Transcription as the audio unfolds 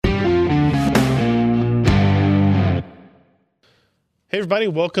Hey, everybody.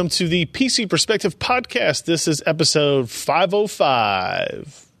 Welcome to the PC Perspective Podcast. This is episode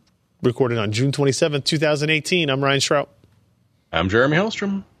 505, recorded on June 27th, 2018. I'm Ryan Shrout. I'm Jeremy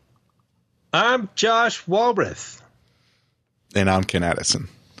Hellstrom. I'm Josh Walrath. And I'm Ken Addison.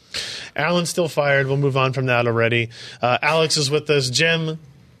 Alan's still fired. We'll move on from that already. Alex is with us. Jim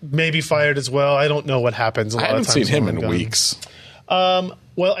may be fired as well. I don't know what happens. I haven't seen him in weeks. Well,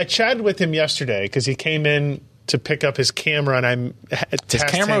 I chatted with him yesterday because he came in to pick up his camera, and his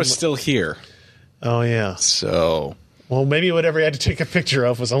camera was still here. Oh, yeah. So, well, maybe whatever he had to take a picture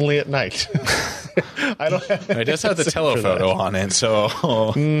of was only at night. I don't have it does have the telephoto on it, so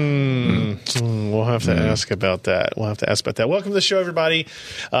we'll have to ask about that. Welcome to the show, everybody.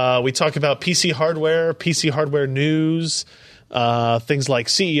 We talk about PC hardware news, things like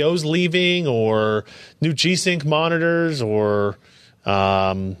CEOs leaving, or new G-Sync monitors, or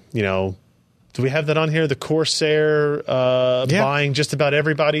do we have that on here? The Corsair buying just about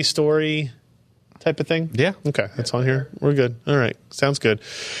everybody's story type of thing? Yeah. Okay, that's on here. We're good. All right. Sounds good.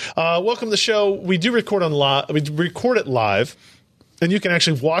 Welcome to the show. We do record we record it live, and you can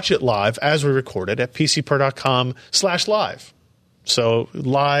actually watch it live as we record it at pcper.com/live. So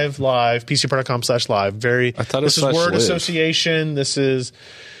live, pcper.com/live. This is word association. This is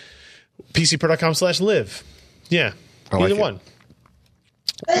pcper.com/live. Yeah. Either one.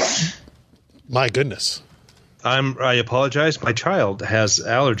 My goodness. I apologize. My child has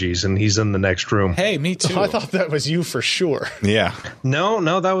allergies, and he's in the next room. Hey, me too. I thought that was you for sure. Yeah.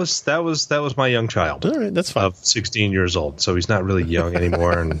 No, that was my young child. All right, that's fine. Of 16 years old, so he's not really young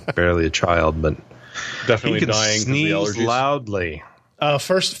anymore and barely a child, but definitely he can dying sneeze loudly.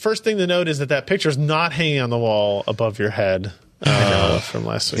 First thing to note is that picture is not hanging on the wall above your head. From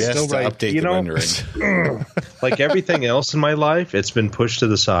last week. Yes, to update the rendering. Like everything else in my life, it's been pushed to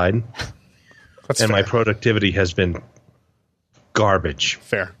the side. That's and fair. My productivity has been garbage.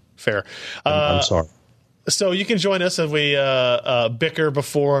 Fair. I'm sorry. So you can join us as we bicker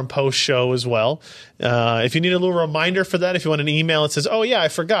before and post show as well. If you need a little reminder for that, if you want an email that says, oh, yeah, I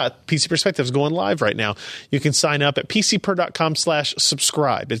forgot, PC Perspective is going live right now, you can sign up at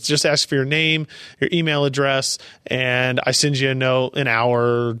pcper.com/subscribe. It just asks for your name, your email address, and I send you a note an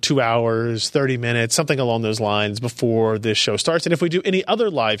hour, 2 hours, 30 minutes, something along those lines before this show starts. And if we do any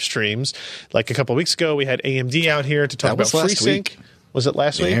other live streams, like a couple of weeks ago, we had AMD out here to talk about FreeSync. Was it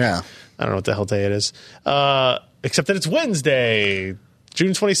last week? Yeah. I don't know what the hell day it is, except that it's Wednesday,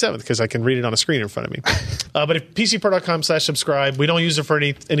 June 27th, because I can read it on a screen in front of me. But if pcper.com/subscribe, we don't use it for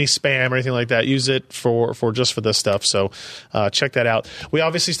any spam or anything like that. Use it for just for this stuff. So check that out. We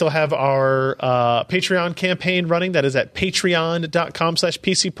obviously still have our Patreon campaign running. That is at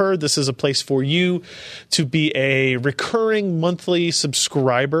patreon.com/pcper. This is a place for you to be a recurring monthly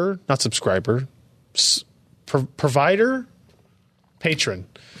provider, patron.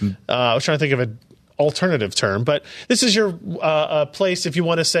 I was trying to think of an alternative term, but this is your place if you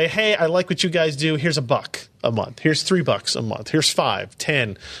want to say, hey, I like what you guys do. Here's $1 a month. Here's $3 a month. Here's $5,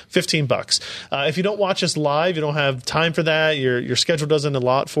 $10, $15. If you don't watch us live, you don't have time for that. Your schedule doesn't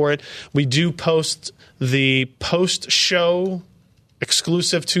allot for it. We do post the post-show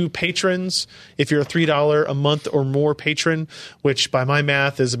exclusive to patrons. If you're a $3 a month or more patron, which by my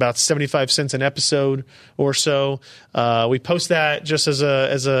math is about 75 cents an episode or so, we post that just as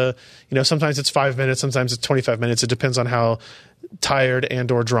a sometimes it's 5 minutes, sometimes it's 25 minutes. It depends on how tired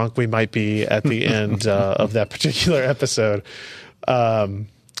and or drunk we might be at the end of that particular episode.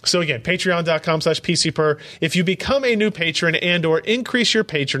 So again, patreon.com/pcper. If you become a new patron and or increase your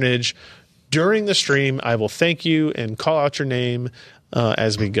patronage during the stream, I will thank you and call out your name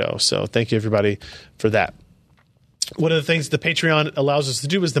as we go. So thank you, everybody, for that. One of the things the Patreon allows us to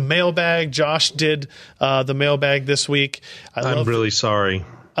do is the mailbag. Josh did the mailbag this week. I'm really sorry.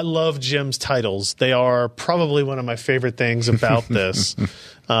 I love Jim's titles. They are probably one of my favorite things about this.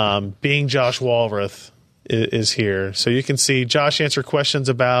 Being Josh Walrath is here. So you can see Josh answer questions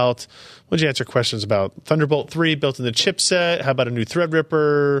about, what did you answer questions about? Thunderbolt 3 built in the chipset. How about a new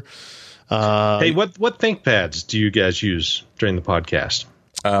Threadripper? Hey, what ThinkPads do you guys use during the podcast?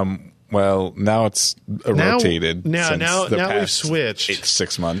 Well, now it's rotated. Now we've switched.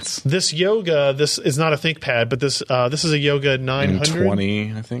 6 months. This Yoga, this is not a ThinkPad, but this is a Yoga 900,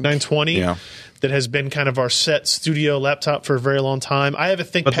 920, I think. 920. Yeah. That has been kind of our set studio laptop for a very long time. I have a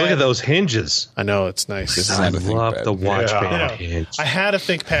ThinkPad. But look at those hinges. I know, it's nice. I love the watch band hinge. I had a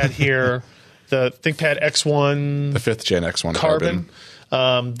ThinkPad here, the ThinkPad X1. The 5th Gen X1 Carbon.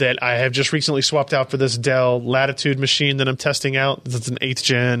 That I have just recently swapped out for this Dell Latitude machine that I'm testing out. It's an 8th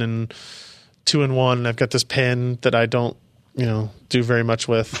gen and 2-in-1. And I've got this pen that I don't, do very much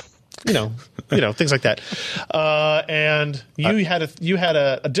with. things like that. And you had a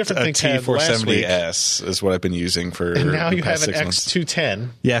different thing last week. T470S is what I've been using for. And now you have an 6 months. X210.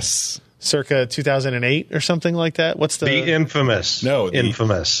 Yes. Circa 2008 or something like that. What's the infamous?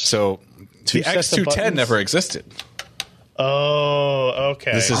 Infamous. So the X210 never existed. Oh,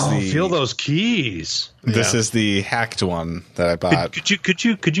 okay. This is feel those keys. This is the hacked one that I bought. Could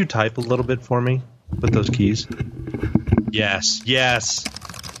you type a little bit for me with those keys? Yes.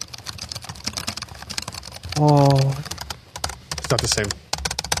 Oh, it's not the same.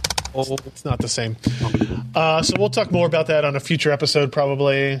 It's not the same. So we'll talk more about that on a future episode,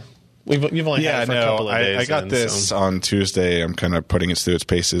 probably. You've only had it for a couple of days. I got this on Tuesday. I'm kind of putting it through its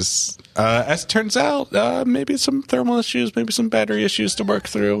paces. As it turns out, maybe some thermal issues, maybe some battery issues to work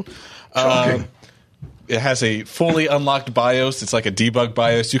through. It has a fully unlocked BIOS. It's like a debug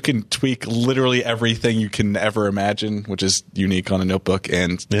BIOS. You can tweak literally everything you can ever imagine, which is unique on a notebook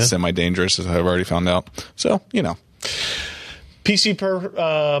and semi-dangerous, as I've already found out. So, PC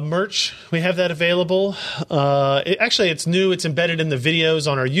Per merch, we have that available. It's new. It's embedded in the videos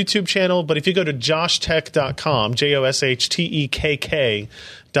on our YouTube channel. But if you go to joshtech.com,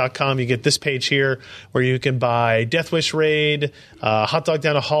 JOSHTEKK.com, you get this page here where you can buy Death Wish Raid, Hot Dog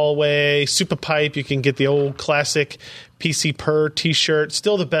Down a Hallway, Super Pipe. You can get the old classic PC Per t-shirt,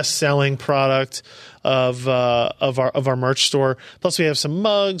 still the best-selling product of our merch store. Plus, we have some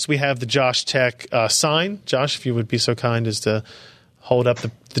mugs. We have the Josh Tech sign. Josh, if you would be so kind as to hold up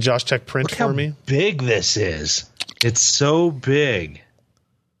the Josh Tech print for me. Big this is. It's so big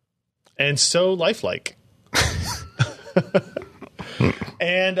and so lifelike.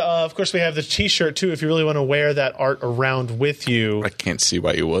 And of course, we have the T-shirt too. If you really want to wear that art around with you, I can't see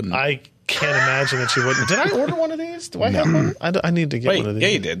why you wouldn't. I can't imagine that you wouldn't. Did I order one of these? Do I have one? I need to get one of these. Yeah,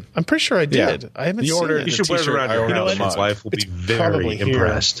 you did. I'm pretty sure I did. Yeah. I haven't seen it. You should wear it around your house. His wife will be very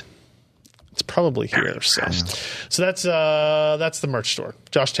impressed. It's probably here. So that's the merch store.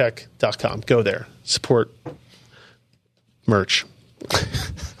 JoshTech.com. Go there. Support merch.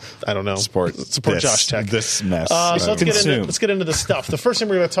 I don't know. Support Josh Tech. This mess. So let's get into the stuff. The first thing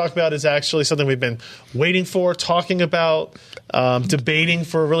we're going to talk about is actually something we've been waiting for, talking about, debating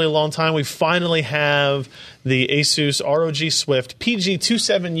for a really long time. We finally have the ASUS ROG Swift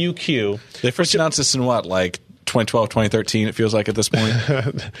PG27UQ. They first announced this in what, like 2012, 2013, it feels like at this point?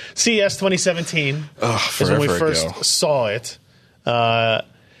 CES 2017 is when we first saw it. By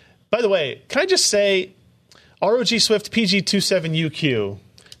the way, can I just say, ROG Swift PG27UQ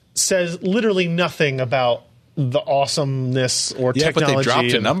says literally nothing about the awesomeness or technology. Yeah, but they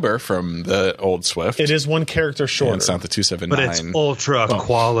dropped a number from the old Swift. It is one character shorter. And it's not the 279. But it's ultra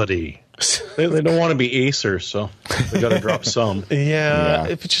quality. They don't want to be Acer, so they got to drop some. Yeah.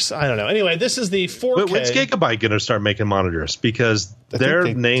 It just, I don't know. Anyway, this is the 4K. But when's Gigabyte going to start making monitors? Because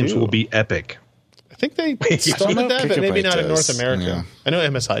their names will be epic. I think they started that, but maybe not in North America. Yeah. I know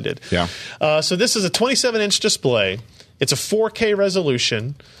MSI did. Yeah. So this is a 27-inch display. It's a 4K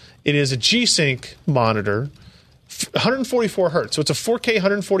resolution. It is a G-Sync monitor, 144 hertz. So it's a 4K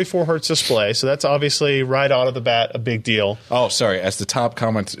 144 hertz display. So that's obviously right out of the bat a big deal. Oh, sorry. As the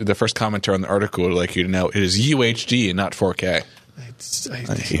first commenter on the article would like you to know, it is UHD and not 4K.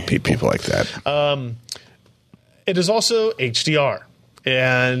 I hate people like that. It is also HDR.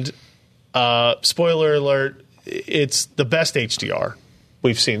 And spoiler alert, it's the best HDR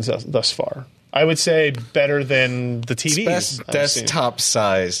we've seen thus far. I would say better than the TVs. Best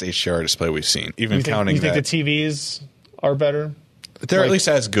desktop-sized HDR display we've seen. You think the TVs are better? They're at least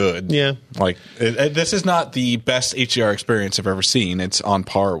as good. Yeah. This is not the best HDR experience I've ever seen. It's on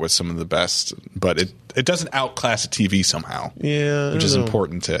par with some of the best, but it doesn't outclass a TV somehow. Yeah. Which is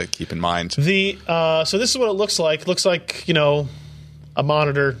important to keep in mind. So this is what it looks like. It looks like, a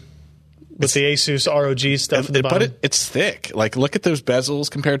monitor with the ASUS ROG stuff in the bottom. But it's thick. Look at those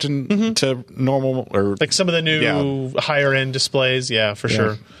bezels compared to normal, or like some of the new higher end displays. Yeah, for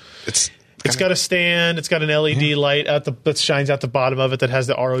sure. It's got a stand. It's got an LED light that shines out the bottom of it that has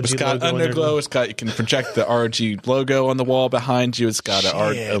the ROG logo. It's got underglow. You can project the ROG logo on the wall behind you. It's got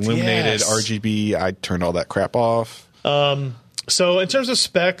an illuminated RGB. I turned all that crap off. So in terms of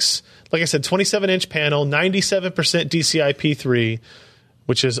specs, like I said, 27-inch panel, 97% DCI-P3.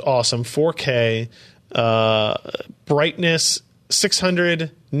 Which is awesome. 4K, brightness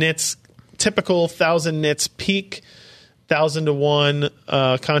 600 nits, typical 1000 nits peak, 1000 to 1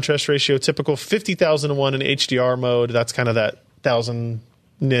 contrast ratio, typical 50,000 to 1 in HDR mode. That's kind of that 1000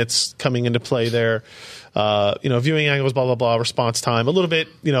 nits coming into play there. Viewing angles, blah blah blah, response time. A little bit.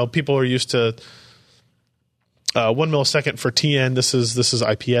 People are used to 1 millisecond for TN. This is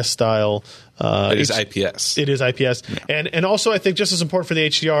IPS style. It is IPS. It is IPS. Yeah. And also I think just as important for the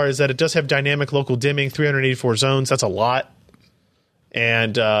HDR is that it does have dynamic local dimming, 384 zones. That's a lot.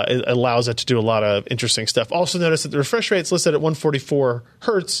 And it allows it to do a lot of interesting stuff. Also notice that the refresh rate's listed at 144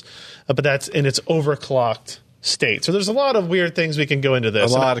 hertz, but that's in its overclocked state. So there's a lot of weird things we can go into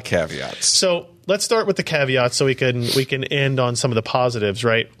this. A lot of caveats. So let's start with the caveats so we can end on some of the positives,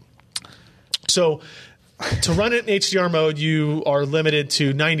 right? So to run it in HDR mode, you are limited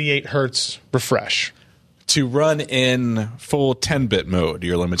to 98 hertz refresh. To run in full 10-bit mode,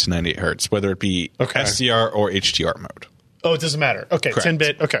 you're limited to 98 hertz, whether it be SDR or HDR mode. Oh, it doesn't matter. Okay,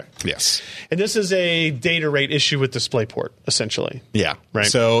 10-bit. Okay. Yes. And this is a data rate issue with DisplayPort, essentially. Yeah. Right.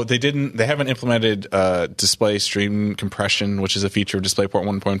 So they haven't implemented display stream compression, which is a feature of DisplayPort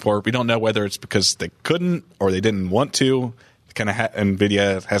 1.4. We don't know whether it's because they couldn't or they didn't want to.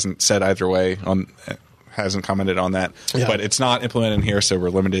 NVIDIA hasn't said either way hasn't commented on that. Yeah. But it's not implemented in here, so we're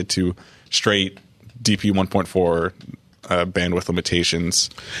limited to straight DP 1.4 bandwidth limitations.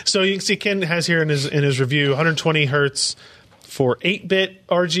 So you can see Ken has here in his review 120 hertz for 8-bit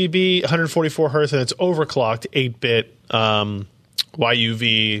RGB, 144 hertz, and it's overclocked 8-bit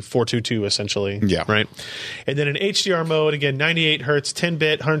YUV 422 essentially. Yeah. Right. And then in HDR mode, again, 98 hertz,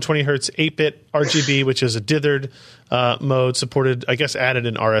 10-bit, 120 hertz, 8-bit RGB, which is a dithered mode, supported, I guess, added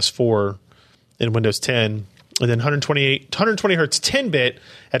in RS4 in Windows 10. And then 120 hertz 10-bit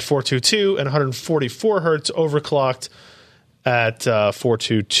at 422 and 144 hertz overclocked at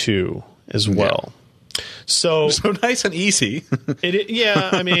 422 as well. Yeah. So nice and easy.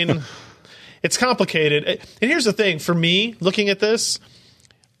 I mean, it's complicated. And here's the thing. For me, looking at this,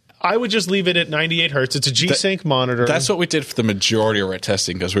 I would just leave it at 98 hertz. It's a G-Sync monitor. That's what we did for the majority of our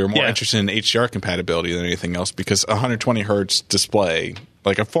testing because we were more interested in HDR compatibility than anything else because a 120 hertz display,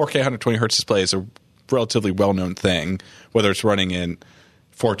 like a 4K 120 hertz display is a relatively well-known thing, whether it's running in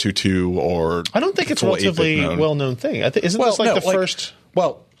 422 or I don't think it's a relatively well-known thing. Isn't this the first?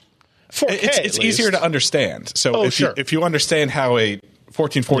 Well, 4K. It's easier to understand. So if you understand how a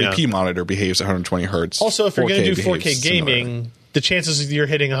 1440p monitor behaves at 120 hertz, also if you're going to do 4K gaming, the chances you're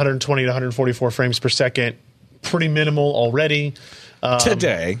hitting 120 to 144 frames per second pretty minimal already.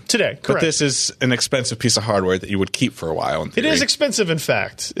 Today, correct. But this is an expensive piece of hardware that you would keep for a while. It is expensive, in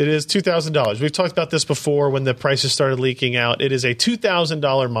fact. It is $2,000. We've talked about this before when the prices started leaking out. It is a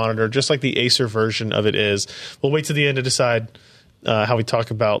 $2,000 monitor, just like the Acer version of it is. We'll wait to the end to decide how we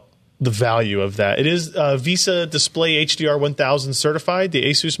talk about the value of that. It is Visa Display HDR 1000 certified. The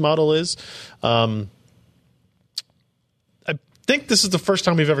ASUS model is. I think this is the first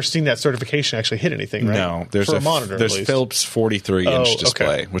time we've ever seen that certification actually hit anything, right? No, there's a monitor. There's Philips 43-inch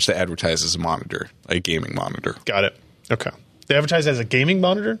display, which they advertise as a monitor, a gaming monitor. Got it. Okay. They advertise it as a gaming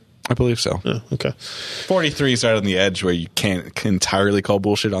monitor? I believe so. Oh, okay. 43 is right on the edge where you can't entirely call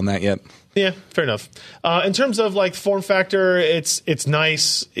bullshit on that yet. Yeah, fair enough. In terms of like form factor, it's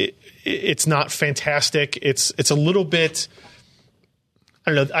nice. It's not fantastic. It's a little bit.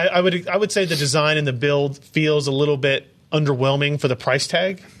 I don't know. I would say the design and the build feels a little bit underwhelming for the price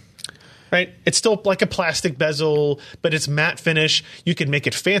tag, right? It's still like a plastic bezel, but it's matte finish. You can make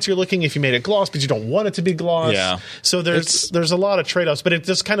it fancier looking if you made it gloss, but you don't want it to be gloss. Yeah. So there's a lot of trade-offs, but it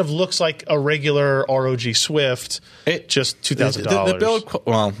just kind of looks like a regular ROG Swift, just $2,000. The build,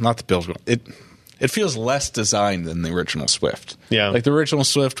 well, not the build. It feels less designed than the original Swift. Yeah. Like the original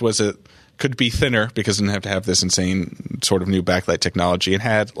Swift could be thinner because it didn't have to have this insane sort of new backlight technology. It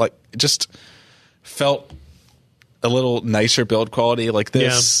had it just felt a little nicer build quality like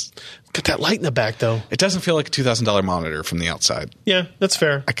this. Yeah. Got that light in the back, though. It doesn't feel like a $2,000 monitor from the outside. Yeah, that's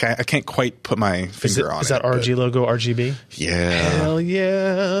fair. I can't quite put my finger on it. Is that RG logo RGB? Yeah. Hell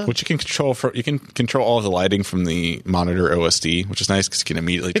yeah. Which you can control all of the lighting from the monitor OSD, which is nice because you can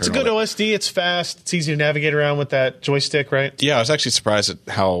immediately turn on. It's a good OSD. It's fast. It's easy to navigate around with that joystick, right? Yeah, I was actually surprised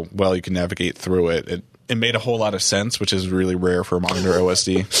at how well you can navigate through it. It made a whole lot of sense, which is really rare for a monitor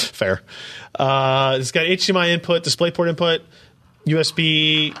OSD. Fair. It's got HDMI input, DisplayPort input,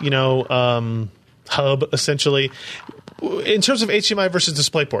 USB, hub, essentially. In terms of HDMI versus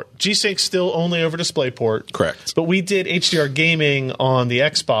DisplayPort, G-Sync still only over DisplayPort. Correct. But we did HDR gaming on the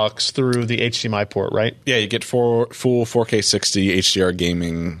Xbox through the HDMI port, right? Yeah, you get full 4K 60 HDR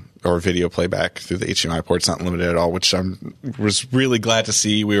gaming or video playback through the HDMI port. It's not limited at all, which I was really glad to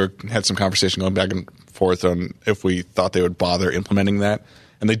see. We had some conversation going back and forth on if we thought they would bother implementing that.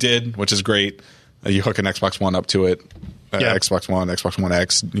 And they did, which is great. You hook an Xbox One up to it, Xbox One, Xbox One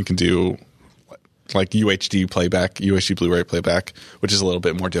X. You can do like UHD playback, UHD Blu-ray playback, which is a little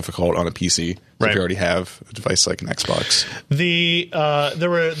bit more difficult on a PC if you already have a device like an Xbox.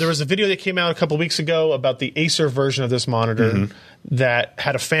 There was a video that came out a couple weeks ago about the Acer version of this monitor that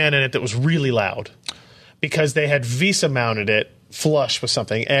had a fan in it that was really loud because they had VESA mounted it flush with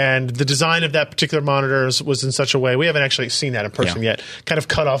something, and the design of that particular monitor was in such a way, we haven't actually seen that in person yet, kind of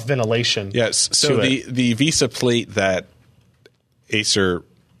cut off ventilation. Yes, so the VESA plate that Acer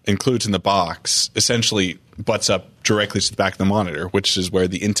includes in the box essentially butts up directly to the back of the monitor, which is where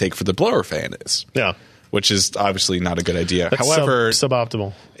the intake for the blower fan is. Yeah. Which is obviously not a good idea. That's However,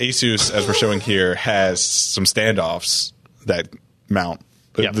 suboptimal. ASUS, as we're showing here, has some standoffs that mount.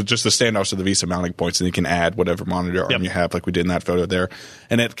 Just the standoffs of the VESA mounting points, and you can add whatever monitor arm you have, like we did in that photo there.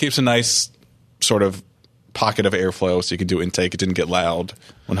 And it keeps a nice sort of pocket of airflow, so you can do intake. It didn't get loud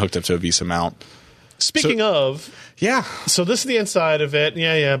when hooked up to a VESA mount. Speaking of, so this is the inside of it.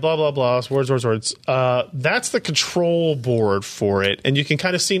 Blah, blah, blah. Words. That's the control board for it. And you can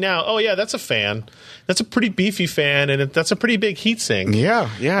kind of see now, that's a fan. That's a pretty beefy fan, and that's a pretty big heatsink.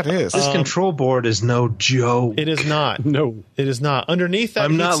 Yeah, it is. This control board is no joke. It is not. No. It is not. Underneath that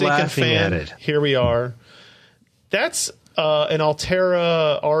heatsink and fan, at it. Here we are. That's an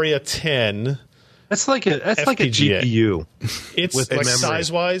Altera Aria 10. That's like a GPU. It's with like memory.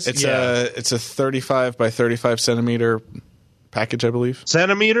 size-wise. It's a 35 by 35 centimeter package, I believe.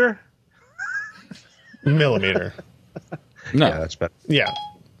 Centimeter? Millimeter. No. Yeah, that's better. Yeah.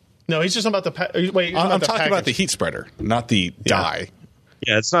 No, he's just about the wait. I'm talking about the heat spreader, not the die.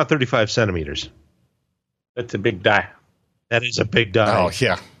 Yeah, it's not 35 centimeters. That's a big die. That is a big die. Oh,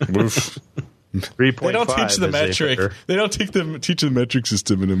 yeah. 3.5. They don't teach the metric. They don't teach the metric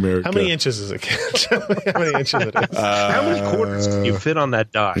system in America. How many inches is it? How many inches it is? How many quarters can you fit on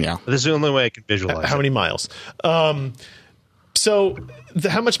that die? Yeah. This is the only way I can visualize How many miles? So,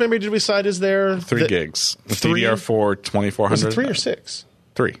 how much memory did we decide is there? 3 gigs. Three? DDR4 2400. Was it 3 or 6?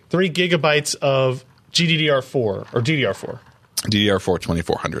 3. 3 gigabytes of GDDR4 or DDR4. DDR4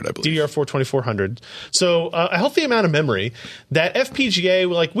 2400, I believe. DDR4 2400. So a healthy amount of memory. That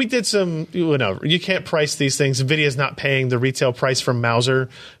FPGA, like we did some, you can't price these things. NVIDIA's not paying the retail price from Mouser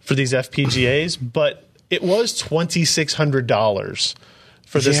for these FPGAs, but it was $2,600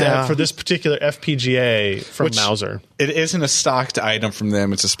 for this particular FPGA from Mouser. It isn't a stocked item from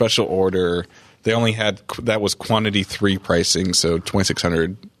them. It's a special order. They only had, that was quantity 3 pricing, so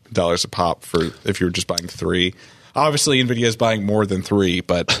 $2,600 a pop for if you were just buying 3. Obviously, NVIDIA is buying more than 3,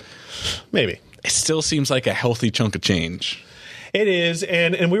 but maybe it still seems like a healthy chunk of change. It is,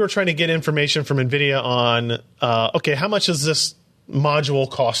 and we were trying to get information from NVIDIA on, how much is this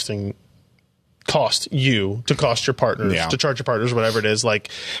module cost you to cost your partners, to charge your partners, whatever it is. Like,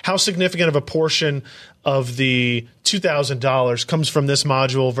 how significant of a portion of the $2,000 comes from this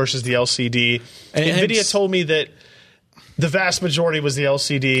module versus the LCD? And NVIDIA told me that the vast majority was the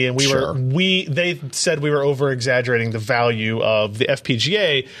LCD, and they said we were over exaggerating the value of the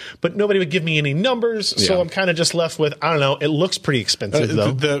FPGA, but nobody would give me any numbers, so I'm kind of just left with, I don't know, it looks pretty expensive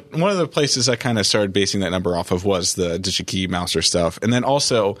though. One of the places I kind of started basing that number off of was the DigiKey Mouser stuff, and then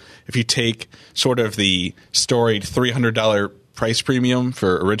also if you take sort of the storied $300 price premium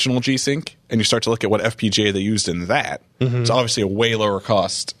for original G-Sync, and you start to look at what FPGA they used in that, it's obviously a way lower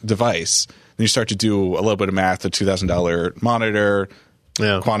cost device. Then you start to do a little bit of math, a $2,000 monitor,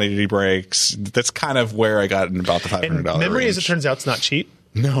 quantity breaks. That's kind of where I got in about the $500 memory, range. as it turns out, it's not cheap.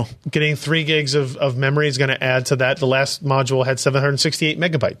 No. Getting 3 gigs of memory is going to add to that. The last module had 768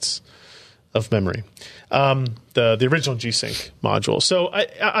 megabytes of memory, the original G-Sync module. So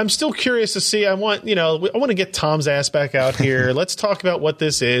I'm still curious to see. I want to get Tom's ass back out here. Let's talk about what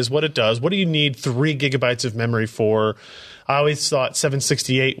this is, what it does. What do you need 3 gigabytes of memory for? I always thought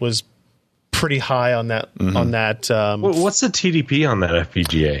 768 was pretty high on that. What's the TDP on that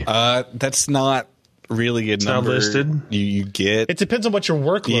FPGA? That's not really a number not listed. You get. It depends on what your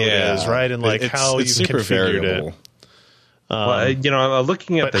workworkload is, right? And how you've configured variable. it. I'm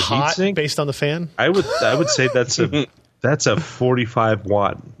looking at the heatsink based on the fan. I would say that's a 45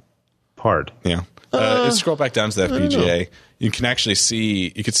 watt part. Yeah. Scroll back down to the FPGA. You can actually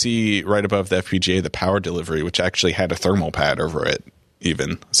see right above the FPGA the power delivery, which actually had a thermal pad over it.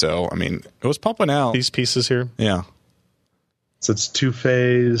 Even so, I mean, it was popping out. These pieces here, yeah. So it's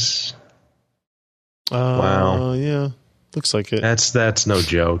 2-phase. Wow, yeah, looks like it. That's no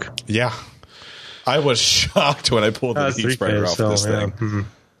joke. Yeah, I was shocked when I pulled the heat spreader off this thing. Mm-hmm.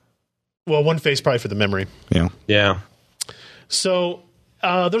 Well, 1 phase probably for the memory. Yeah. So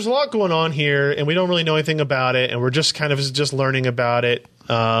there's a lot going on here, and we don't really know anything about it, and we're just kind of just learning about it.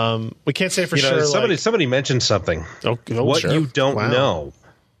 We can't say for sure. Somebody mentioned something. What you don't know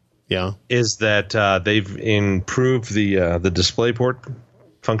Yeah. is that they've improved the DisplayPort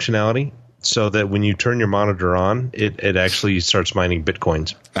functionality so that when you turn your monitor on, it actually starts mining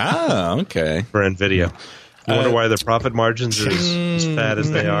Bitcoins. Ah, okay. For NVIDIA. You wonder why the profit margins are as fat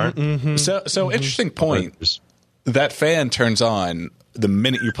as they are? So interesting point. That fan turns on the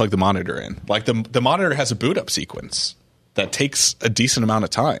minute you plug the monitor in. Like the monitor has a boot up sequence that takes a decent amount of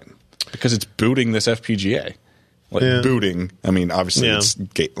time because it's booting this FPGA. Booting. I mean, obviously it's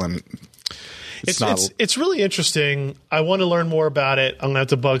really interesting. I want to learn more about it. I'm going to have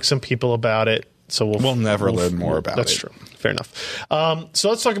to bug some people about it. So we'll never learn more about it. That's true. Fair enough. So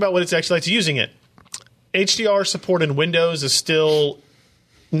let's talk about what it's actually like to using it. HDR support in Windows is still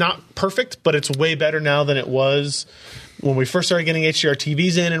not perfect, but it's way better now than it was when we first started getting HDR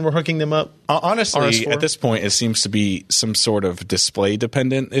TVs in and we're hooking them up. Honestly, RS4. at this point, it seems to be some sort of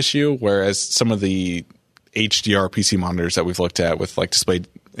display-dependent issue, whereas some of the HDR PC monitors that we've looked at with like display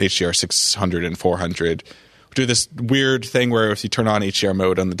HDR 600 and 400 do this weird thing where if you turn on HDR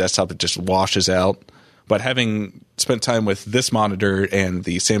mode on the desktop, it just washes out. But having spent time with this monitor and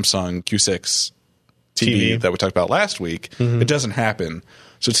the Samsung Q6 TV that we talked about last week, it doesn't happen.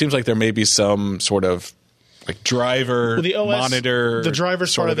 So it seems like there may be some sort of like driver the OS, monitor. The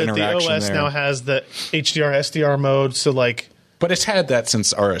driver's part of it. The OS there. now has the HDR SDR mode. So like, but it's had that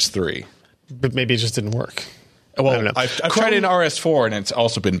since RS3. But maybe it just didn't work. Well, I've tried an RS4 and it's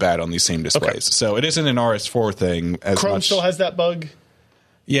also been bad on these same displays. Okay. So it isn't an RS4 thing as Chrome much. still has that bug.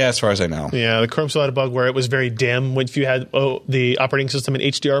 Yeah, as far as I know. Yeah, the Chrome still had a bug where it was very dim. If you had the operating system in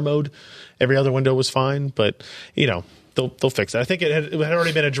HDR mode, every other window was fine. But, you know, they'll fix it. I think it had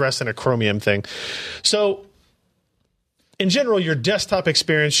already been addressed in a Chromium thing. So, in general, your desktop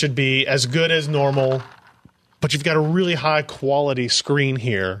experience should be as good as normal, but you've got a really high quality screen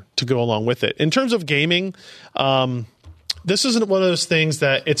here to go along with it. In terms of gaming, this isn't one of those things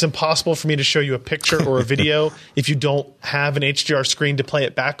that it's impossible for me to show you a picture or a video if you don't have an HDR screen to play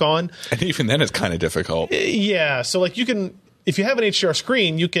it back on. And even then, it's kind of difficult. Yeah. So, like, you can, if you have an HDR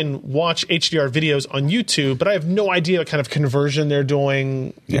screen, you can watch HDR videos on YouTube, but I have no idea what kind of conversion they're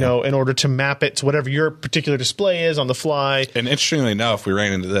doing, you know, in order to map it to whatever your particular display is on the fly. And interestingly enough, we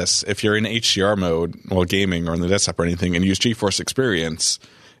ran into this. If you're in HDR mode while gaming or on the desktop or anything and use GeForce Experience,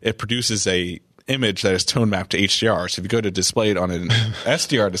 it produces a image that is tone mapped to HDR. So if you go to display it on an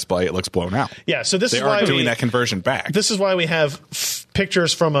SDR display, it looks blown out. Yeah, so this is why doing that conversion back. This is why we have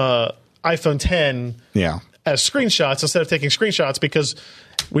pictures from a iPhone 10 as screenshots instead of taking screenshots, because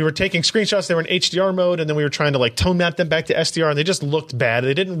we were taking screenshots, they were in HDR mode, and then we were trying to like tone map them back to SDR, and they just looked bad.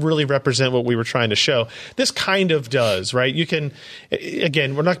 They didn't really represent what we were trying to show. This kind of does, right? You can,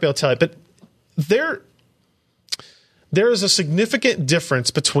 again, we're not going to be able to tell it, but there is a significant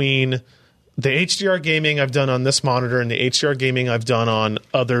difference between the HDR gaming I've done on this monitor and the HDR gaming I've done on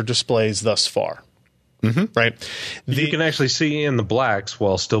other displays thus far. Right? You can actually see in the blacks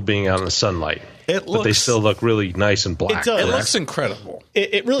while still being out in the sunlight. But they still look really nice and black. It does. It looks incredible.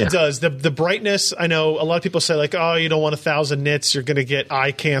 It really does. The brightness, I know a lot of people say like, oh, you don't want 1,000 nits, you're going to get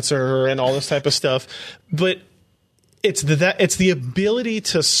eye cancer and all this type of stuff. But it's the ability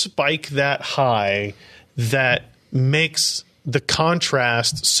to spike that high that makes the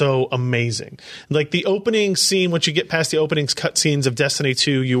contrast so amazing. Like the opening scene, once you get past the opening cutscenes of Destiny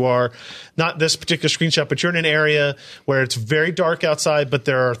 2, you are not this particular screenshot, but you're in an area where it's very dark outside, but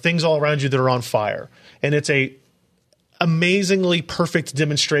there are things all around you that are on fire. And it's a amazingly perfect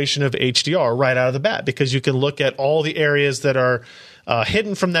demonstration of HDR right out of the bat, because you can look at all the areas that are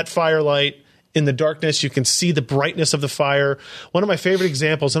hidden from that firelight. In the darkness, you can see the brightness of the fire. One of my favorite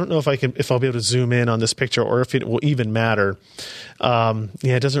examples, I don't know if I'll be able to zoom in on this picture or if it will even matter.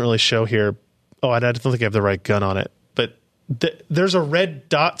 It doesn't really show here. Oh, I don't think I have the right gun on it. But there's a red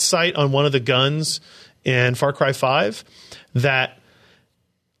dot sight on one of the guns in Far Cry 5 that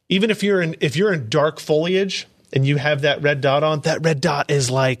even if you're in dark foliage and you have that red dot on, that red dot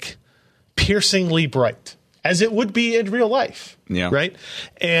is like piercingly bright, as it would be in real life. Yeah. Right?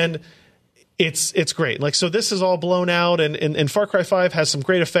 And it's great. Like, so this is all blown out, and Far Cry 5 has some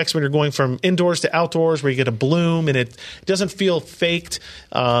great effects when you're going from indoors to outdoors, where you get a bloom, and it doesn't feel faked.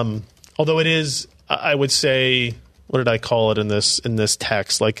 Although it is, I would say, what did I call it in this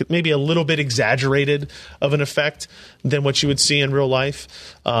text? Like maybe a little bit exaggerated of an effect than what you would see in real life.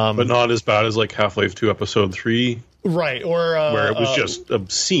 But not as bad as like Half-Life 2 Episode 3. Right. Or where it was just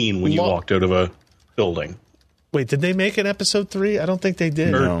obscene when you walked out of a building. Wait, did they make an episode 3? I don't think they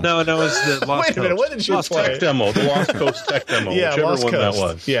did. No, it's the Lost Wait a minute, what did you Lost play? Tech Demo, the Lost Coast Tech Demo, whichever Lost one Coast. that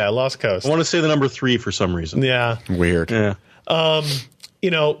was. Yeah, Lost Coast. I want to say the number 3 for some reason. Yeah. Weird. Yeah.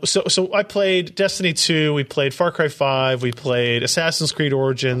 So I played Destiny 2, we played Far Cry 5, we played Assassin's Creed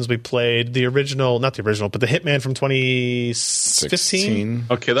Origins, we played the original, not the original, but the Hitman from 2015.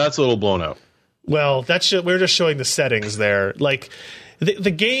 Okay, that's a little blown out. Well, we're just showing the settings there. Like,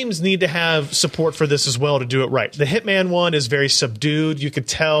 the games need to have support for this as well to do it right. The Hitman one is very subdued. You could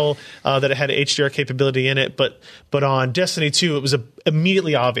tell that it had HDR capability in it, but on Destiny 2, it was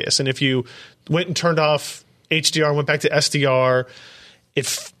immediately obvious. And if you went and turned off HDR and went back to SDR,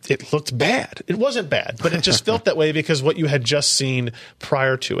 it looked bad. It wasn't bad, but it just felt that way because what you had just seen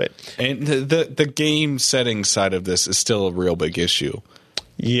prior to it. And the game settings side of this is still a real big issue.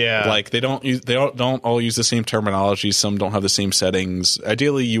 Yeah, like they don't all use the same terminology. Some don't have the same settings.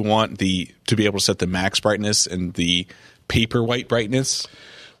 Ideally, you want to be able to set the max brightness and the paperwhite brightness.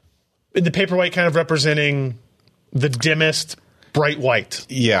 The paperwhite kind of representing the dimmest bright white.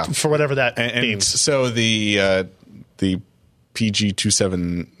 Yeah, for whatever that means. And so the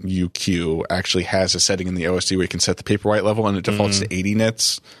PG27UQ actually has a setting in the OSD where you can set the paperwhite level, and it defaults to 80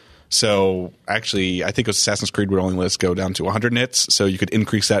 nits. So actually, I think Assassin's Creed would only let us go down to 100 nits, so you could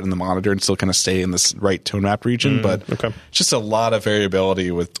increase that in the monitor and still kind of stay in this right tone map region. But just a lot of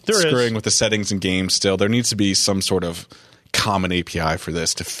variability with screwing with the settings in games still. There needs to be some sort of common API for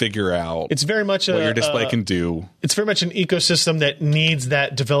this to figure out it's very much what your display can do. It's very much an ecosystem that needs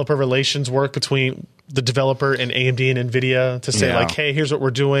that developer relations work between the developer and AMD and NVIDIA to say like, hey, here's what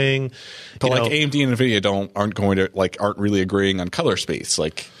we're doing. But AMD and NVIDIA aren't really agreeing on color space.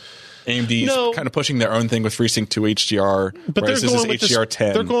 Like AMD's kind of pushing their own thing with FreeSync 2 HDR, but whereas this is HDR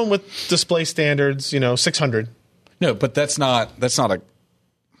 10. They're going with display standards, 600. No, but that's not like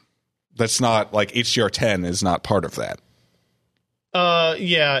HDR 10 is not part of that.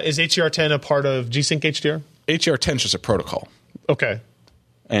 Is HDR 10 a part of G-Sync HDR? HDR 10 is just a protocol. Okay.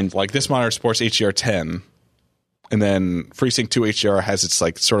 And like this monitor supports HDR 10, and then FreeSync 2 HDR has its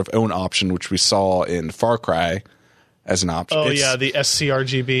like sort of own option, which we saw in Far Cry as an option. Oh, the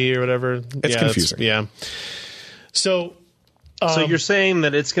SCRGB or whatever. It's confusing. So you're saying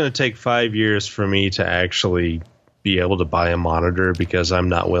that it's going to take 5 years for me to actually be able to buy a monitor because I'm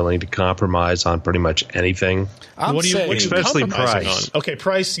not willing to compromise on pretty much anything. Especially price. On? Okay,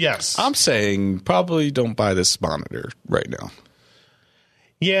 price, yes. I'm saying probably don't buy this monitor right now.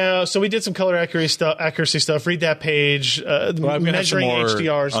 Yeah, so we did some color accuracy stuff. Read that page. Measuring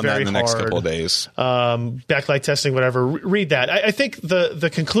HDR is very hard. The next couple of days. Backlight testing, whatever. Read that. I think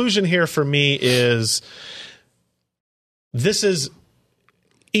the conclusion here for me is this is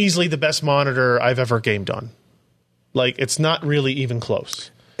easily the best monitor I've ever gamed on. Like, it's not really even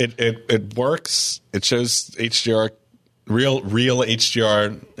close. It works. It shows HDR, real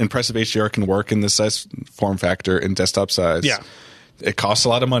HDR, impressive HDR can work in this size form factor in desktop size. Yeah. It costs a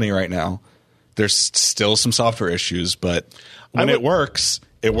lot of money right now. There's still some software issues, but when it works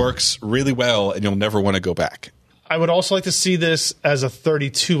really well, and you'll never want to go back. I would also like to see this as a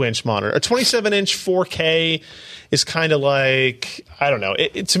 32-inch monitor. A 27-inch 4K is kind of like, I don't know.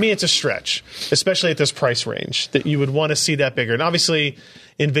 To me, it's a stretch, especially at this price range, that you would want to see that bigger. And obviously,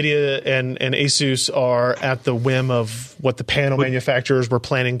 NVIDIA and ASUS are at the whim of what the panel manufacturers were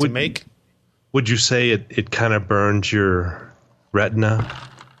planning to make. Would you say it kind of burns your retina?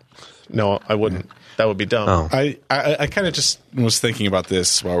 No, I wouldn't. That would be dumb. Oh. I kind of just was thinking about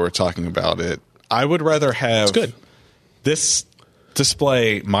this while we were talking about it. I would rather have this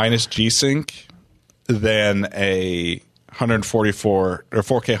display minus G-Sync than a 144 or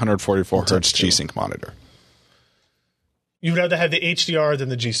 4K 144 hertz G-Sync monitor. You'd rather have the HDR than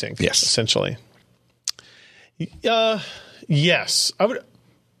the G-Sync, essentially. Yes, I would.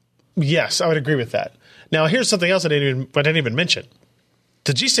 Yes, I would agree with that. Now, here's something else I didn't even mention.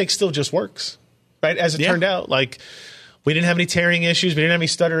 The G-Sync still just works, right? As it turned out, like. We didn't have any tearing issues. We didn't have any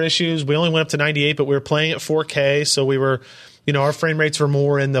stutter issues. We only went up to 98, but we were playing at 4K. So we were, our frame rates were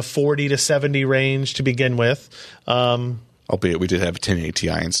more in the 40 to 70 range to begin with. Albeit we did have a 1080 Ti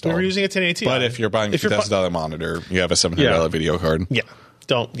installed. We were using a 1080 Ti. But if you're buying a $2,000 monitor, you have a $700 video card. Yeah.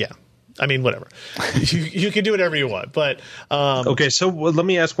 I mean, whatever. you can do whatever you want. But okay, so let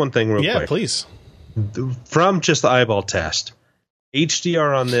me ask one thing real quick. Yeah, please. From just the eyeball test,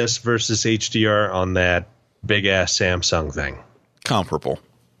 HDR on this versus HDR on that big ass Samsung thing. Comparable.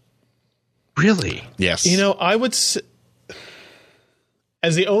 Really? Yes. I would say,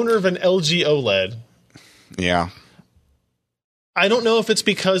 as the owner of an LG OLED. Yeah. I don't know if it's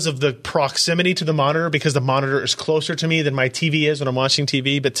because of the proximity to the monitor, because the monitor is closer to me than my TV is when I'm watching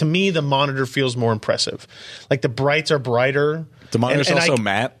TV. But to me, the monitor feels more impressive. Like the brights are brighter. The monitor's also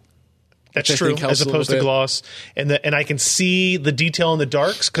matte. That's true, as opposed to gloss. And I can see the detail in the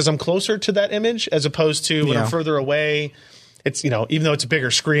darks because I'm closer to that image, as opposed to when I'm further away. it's, even though it's a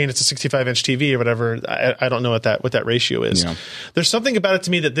bigger screen, it's a 65-inch TV or whatever. I don't know what that ratio is. Yeah. There's something about it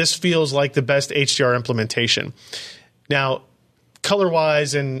to me that this feels like the best HDR implementation. Now,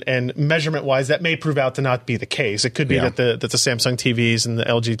 color-wise and measurement-wise, that may prove out to not be the case. It could be that the Samsung TVs and the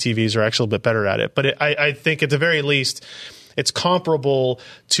LG TVs are actually a bit better at it. But I think at the very least, it's comparable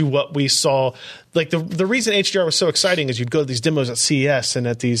to what we saw. Like the reason HDR was so exciting is you'd go to these demos at CES and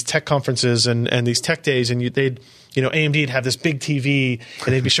at these tech conferences and these tech days, and AMD'd have this big TV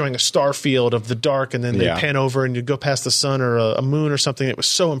and they'd be showing a star field of the dark, and then they'd pan over and you'd go past the sun or a moon or something. It was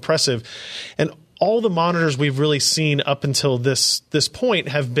so impressive. And all the monitors we've really seen up until this point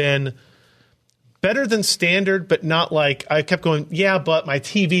have been better than standard, but not like I kept going, but my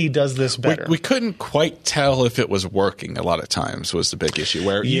TV does this better. We couldn't quite tell if it was working a lot of times was the big issue,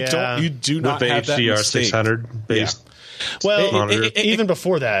 where you do not have that HDR 600 based. Well, even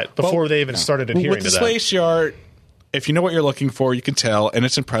before that, they even started adhering to that. With display HDR, if you know what you're looking for, you can tell, and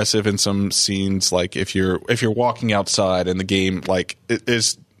it's impressive in some scenes. Like if you're walking outside and the game it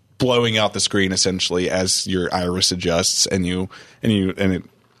is blowing out the screen essentially as your iris adjusts and it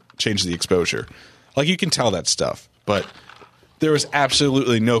changes the exposure. Like you can tell that stuff, but there was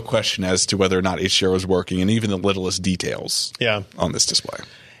absolutely no question as to whether or not HDR was working, and even the littlest details on this display.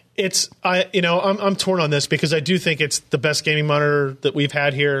 I'm torn on this because I do think it's the best gaming monitor that we've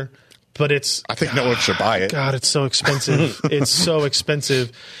had here. But I think no one should buy it. God, it's so expensive. It's so expensive.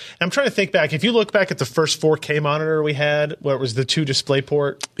 And I'm trying to think back. If you look back at the first 4K monitor we had, where it was the 2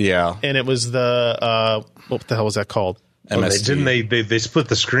 DisplayPort. Yeah. And it was the, what the hell was that called? MSD. They split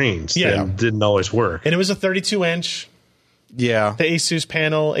the screens. Yeah. It didn't always work. And it was a 32-inch. Yeah. The ASUS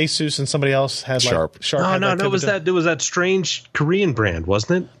panel, ASUS and somebody else had Sharp. No, it was that strange Korean brand,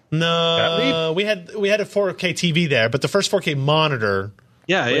 wasn't it? No, we had a 4K TV there, but the first 4K monitor.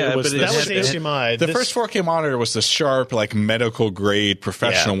 Yeah, that was HDMI. The first 4K monitor was the Sharp, medical grade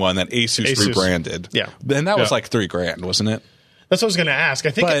professional one that ASUS rebranded. Yeah, and that was $3,000, wasn't it? That's what I was going to ask.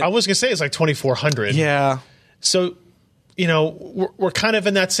 I think I was going to say it's like $2,400. Yeah. So, we're kind of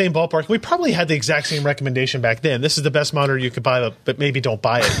in that same ballpark. We probably had the exact same recommendation back then. This is the best monitor you could buy, but maybe don't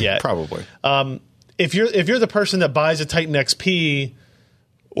buy it yet. Probably. If you're the person that buys a Titan XP,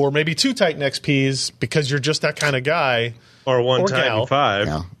 or maybe 2 Titan XPs because you're just that kind of guy. Or one Titan 5.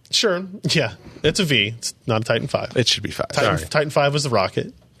 Yeah. Sure. Yeah. It's a V. It's not a Titan 5. It should be 5. Titan 5 was the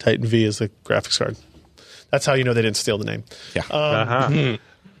rocket. Titan V is the graphics card. That's how you know they didn't steal the name. Yeah.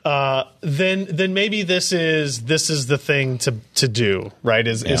 Then maybe this is the thing to do, right?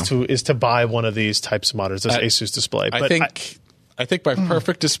 Is to buy one of these types of monitors, this ASUS display. But I think my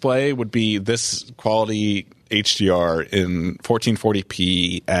perfect display would be this quality HDR in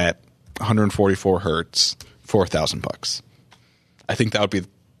 1440p at 144 hertz, $4,000. I think that would be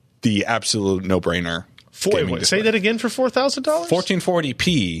the absolute no-brainer. Say that again for $4,000?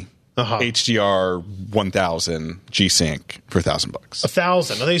 1440p HDR 1000 G-Sync for $1,000.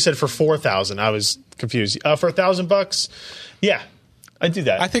 $1,000. I thought you said for $4,000. I was confused. For $1,000, yeah, I'd do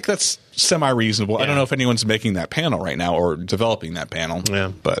that. I think that's semi-reasonable. Yeah. I don't know if anyone's making that panel right now or developing that panel.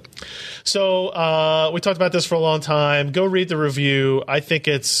 Yeah, but so we talked about this for a long time. Go read the review. I think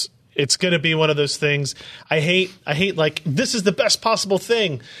it's going to be one of those things. I hate this is the best possible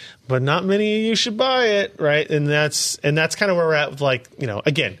thing, but not many of you should buy it, right? And that's kind of where we're at with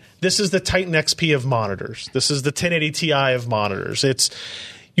again, this is the Titan XP of monitors. This is the 1080 Ti of monitors.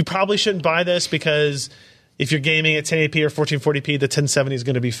 You probably shouldn't buy this because if you're gaming at 1080p or 1440p, the 1070 is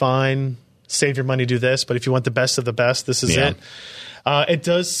going to be fine. Save your money, do this. But if you want the best of the best, this is it. It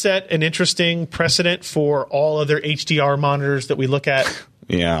does set an interesting precedent for all other HDR monitors that we look at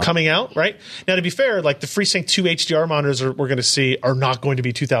coming out, right? Now, to be fair, the FreeSync 2 HDR monitors we're going to see are not going to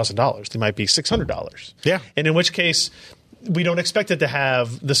be $2,000. They might be $600. Yeah. And in which case, we don't expect it to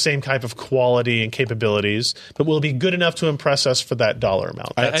have the same type of quality and capabilities, but will be good enough to impress us for that dollar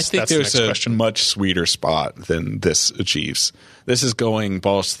amount. I think there's a much sweeter spot than this achieves. This is going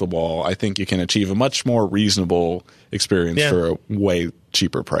balls to the wall. I think you can achieve a much more reasonable experience for a way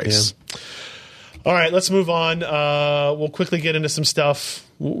cheaper price. Yeah. All right, let's move on. We'll quickly get into some stuff.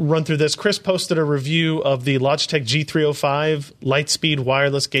 We'll run through this. Chris posted a review of the Logitech G305 Lightspeed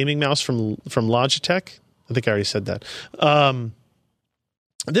wireless gaming mouse from Logitech. I think I already said that.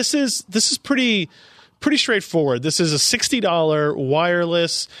 This is pretty straightforward. This is a $60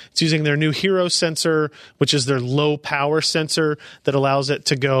 wireless. It's using their new Hero sensor, which is their low power sensor that allows it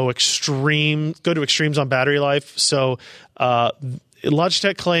to go to extremes on battery life. So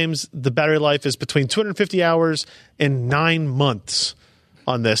Logitech claims the battery life is between 250 hours and 9 months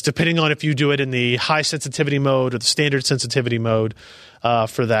on this, depending on if you do it in the high sensitivity mode or the standard sensitivity mode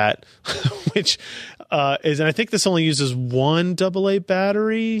for that, which and I think this only uses one AA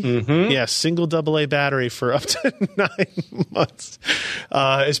battery. Mm-hmm. Yeah, single AA battery for up to 9 months.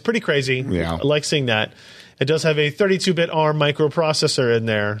 It's pretty crazy. Yeah. I like seeing that. It does have a 32-bit ARM microprocessor in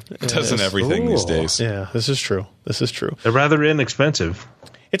there. Doesn't everything these days? Yeah, this is true. They're rather inexpensive.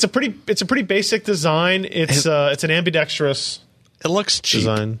 It's a pretty basic design. It's an ambidextrous. It looks cheap.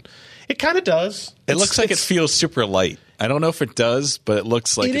 Design. It kind of does. It looks like it feels super light. I don't know if it does, but it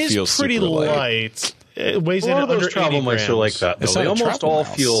looks like it feels super light. It is pretty light. It weighs in A lot of under those travel 80 mice are like that. It's Though. They not a almost travel all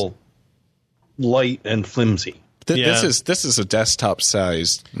mouse. feel light and flimsy. Yeah. This is a desktop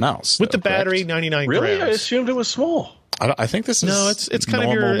sized mouse with though, the battery, correct? 99 Really? I grams. assumed it was small. I think this is No, it's kind of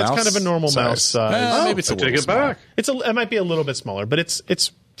normal mouse it's kind of a normal mouse size. Maybe it's a I take little it small. back. It might be a little bit smaller, but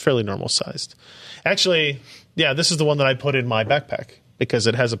it's fairly normal sized. Actually, yeah, this is the one that I put in my backpack because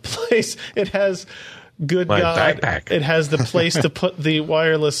it has a place. It has backpack. It has the place to put the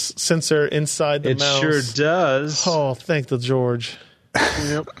wireless sensor inside the mouse. It sure does. Oh, thank the George.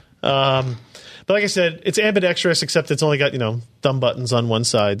 Yep. But like I said, it's ambidextrous, except it's only got thumb buttons on one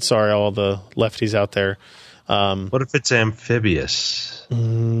side. Sorry, all the lefties out there. What if it's amphibious? I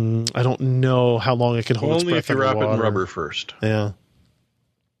don't know how long it can hold its Only breath if you wrap it in underwater. rubber first. Yeah.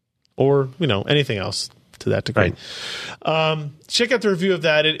 Or, anything else to that degree. Right. Check out the review of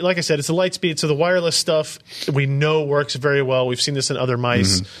that. Like I said, it's a light speed, so the wireless stuff we know works very well. We've seen this in other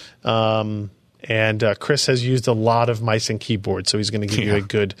mice. And Chris has used a lot of mice and keyboards, so he's going to give you a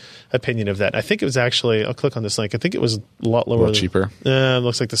good opinion of that. I think it was actually, I'll click on this link, I think it was a lot lower. A little cheaper. It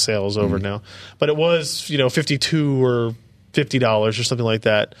looks like the sale is over now. But it was, $52 or $50 or something like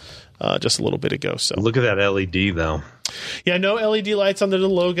that just a little bit ago. So Look at that LED, though. yeah, no LED lights under the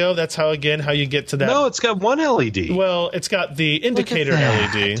logo. That's how you get to that. No, it's got one LED. Well, it's got the indicator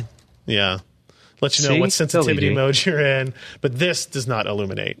LED. Yeah. Let you know See? what sensitivity LED. mode you're in. But this does not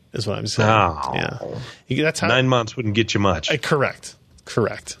illuminate, is what I'm saying. Oh. Yeah. That's how 9 months wouldn't get you much. correct.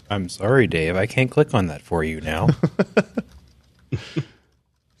 I'm sorry, Dave. I can't click on that for you now.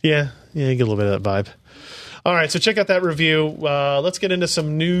 Yeah, you get a little bit of that vibe. All right, so check out that review. Let's get into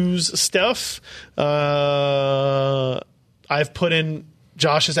some news stuff. I've put in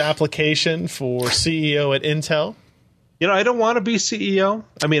Josh's application for CEO at Intel. I don't want to be CEO.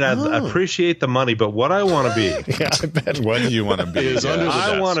 I mean, I appreciate the money, but what I want to be, Yeah, I bet. What do you want to be?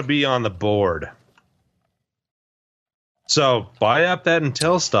 I want to be on the board. So buy up that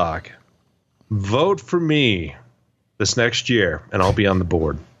Intel stock, vote for me this next year, and I'll be on the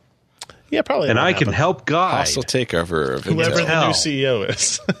board. Yeah, probably. And won't I can happen. help guide Hostile takeover of whoever Intel. the new CEO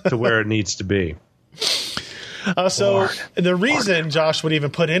is. to where it needs to be. So the reason Josh would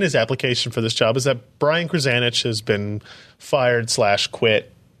even put in his application for this job is that Brian Krzanich has been fired /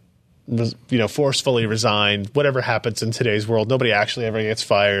 quit, forcefully resigned. Whatever happens in today's world, nobody actually ever gets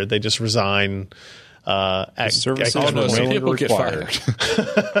fired. They just resign. Services Oh, no, no some longer people get required.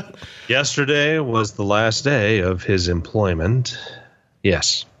 fired. Yesterday was the last day of his employment.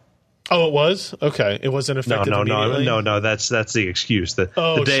 Yes. Oh, it was? Okay. It wasn't effective immediately? No. That's the excuse. The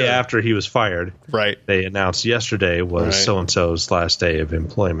Oh, day sure. after he was fired, Right. they announced yesterday was Right. so-and-so's last day of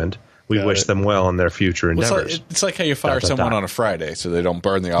employment. We Got wish it. them well in their future endeavors. It's like how you fire someone on a Friday so they don't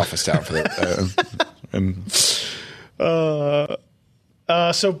burn the office down for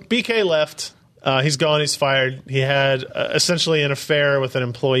So BK left. He's gone. He's fired. He had essentially an affair with an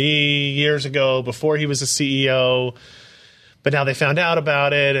employee years ago before he was a CEO. But now they found out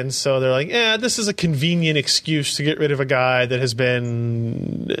about it, and so they're like, this is a convenient excuse to get rid of a guy that has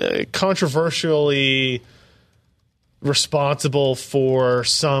been controversially responsible for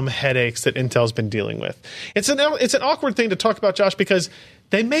some headaches that Intel's been dealing with. It's an awkward thing to talk about, Josh, because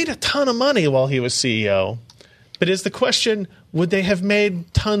they made a ton of money while he was CEO. But is the question, would they have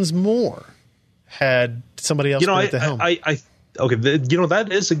made tons more had somebody else been at the helm? Okay, that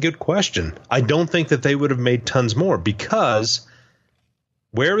is a good question. I don't think that they would have made tons more because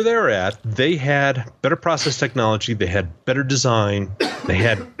where they're at, they had better process technology, they had better design, they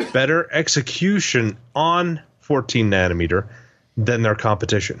had better execution on 14 nanometer than their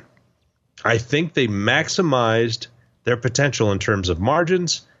competition. I think they maximized their potential in terms of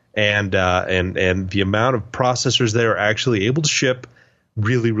margins and the amount of processors they are actually able to ship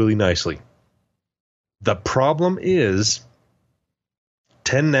really, really nicely. The problem is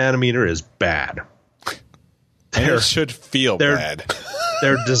 10 nanometer is bad. It should feel bad.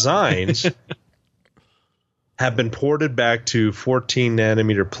 Their designs have been ported back to 14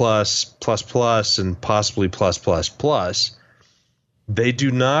 nanometer plus, and possibly plus. They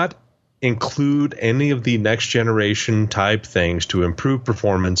do not include any of the next generation type things to improve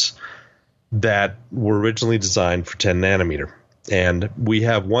performance that were originally designed for 10 nanometer. And we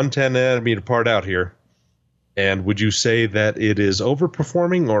have one 10 nanometer part out here And would you say that it is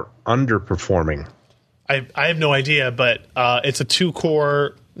overperforming or underperforming? I have no idea, but it's a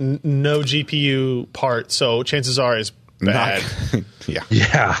 2-core, no GPU part, so chances are it's bad.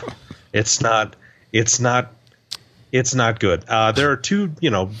 Yeah. It's not good. There are two,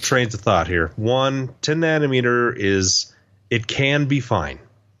 trains of thought here. One, 10 nanometer it can be fine.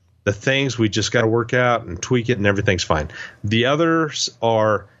 The things we just got to work out and tweak it and everything's fine. The others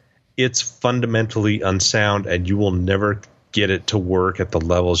are, it's fundamentally unsound and you will never get it to work at the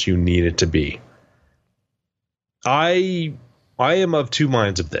levels you need it to be. I am of two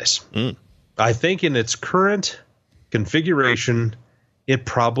minds of this. I think in its current configuration, it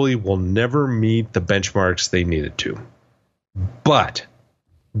probably will never meet the benchmarks they need it to. But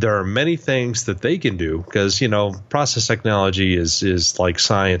there are many things that they can do because, process technology is like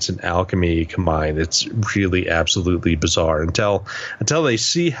science and alchemy combined. It's really absolutely bizarre until they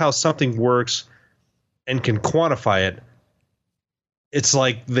see how something works and can quantify it. It's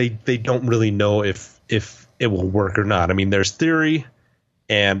like they don't really know if it will work or not. I mean, there's theory,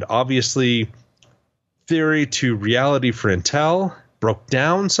 and obviously theory to reality for Intel broke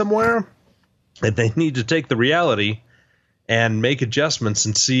down somewhere, and they need to take the reality and make adjustments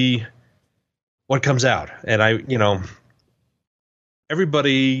and see what comes out. And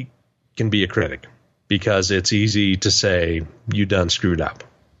everybody can be a critic because it's easy to say you done screwed up.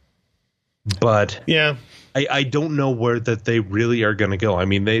 But yeah, I don't know where that they really are going to go. I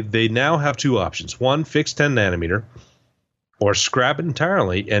mean, they now have two options. One, fix 10 nanometer or scrap it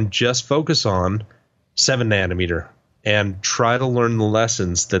entirely and just focus on 7 nanometer and try to learn the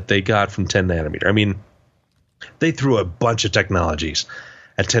lessons that they got from 10 nanometer. I mean, they threw a bunch of technologies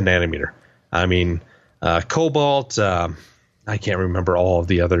at 10 nanometer. I mean, Cobalt, I can't remember all of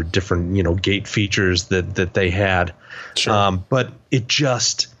the other different, gate features that they had. Sure. But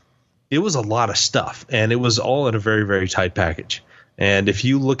it was a lot of stuff, and it was all in a very, very tight package. And if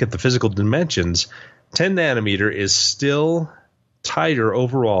you look at the physical dimensions, 10 nanometer is still tighter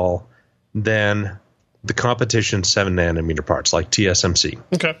overall than the competition 7 nanometer parts like TSMC.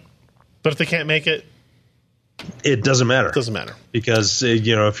 Okay. But if they can't make it, it doesn't matter. It doesn't matter. Because, if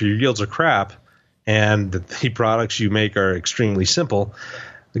your yields are crap and the products you make are extremely simple,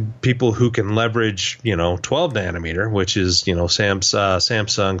 the people who can leverage, 12 nanometer, which is,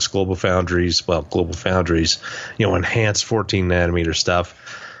 Samsung's Global Foundries, enhanced 14 nanometer stuff.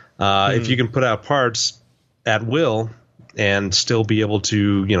 If you can put out parts at will and still be able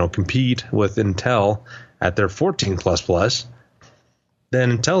to, compete with Intel at their 14 plus,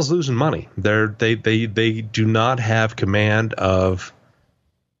 then Intel's losing money. They do not have command of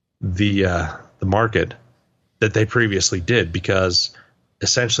the market that they previously did because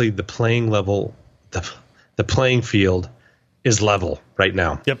essentially the playing field is level right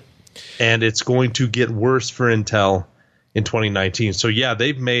now. Yep. And it's going to get worse for Intel in 2019. So yeah,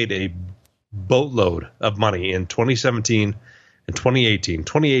 they've made a boatload of money in 2017 and 2018.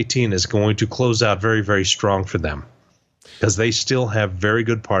 2018 is going to close out very, very strong for them because they still have very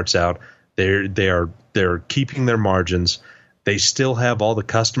good parts out. They're keeping their margins. They still have all the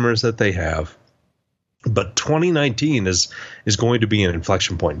customers that they have. But 2019 is going to be an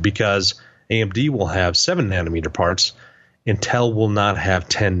inflection point because AMD will have 7 nanometer parts. Intel will not have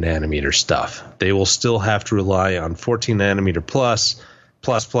 10 nanometer stuff. They will still have to rely on 14 nanometer plus,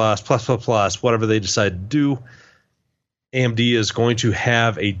 whatever they decide to do. AMD is going to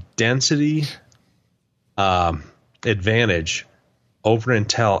have a density advantage over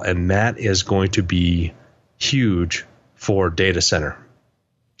Intel, and that is going to be huge for data center.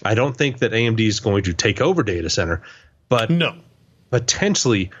 I don't think that AMD is going to take over data center, but no,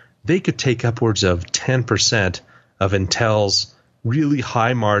 potentially they could take upwards of 10% of Intel's really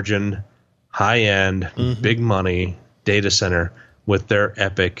high margin, high end, big money data center with their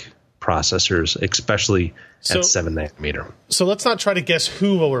EPYC processors, especially at 7 nanometer. So let's not try to guess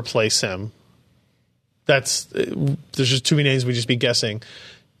who will replace him. There's just too many names we'd just be guessing.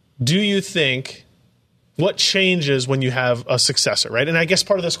 Do you think what changes when you have a successor, right? And I guess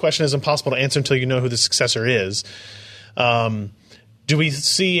part of this question is impossible to answer until you know who the successor is. Do we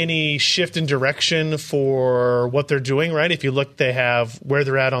see any shift in direction for what they're doing, right? If you look, they have where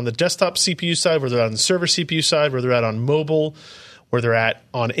they're at on the desktop CPU side, where they're at on the server CPU side, where they're at on mobile, where they're at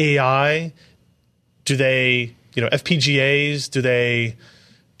on AI. Do they, FPGAs, do they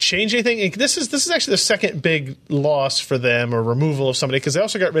change anything? This is actually the second big loss for them, or removal of somebody, because they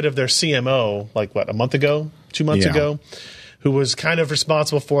also got rid of their CMO, a month ago, 2 months ago, who was kind of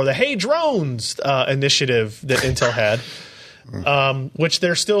responsible for the Hey Drones initiative that Intel had, which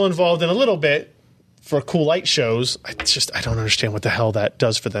they're still involved in a little bit for cool light shows. I don't understand what the hell that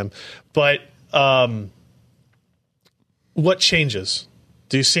does for them. But what changes?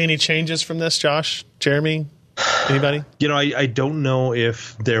 Do you see any changes from this, Josh, Jeremy, anybody? I don't know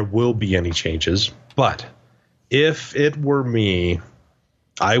if there will be any changes, but if it were me,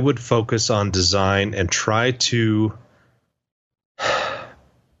 I would focus on design and try to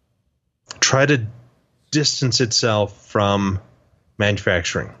distance itself from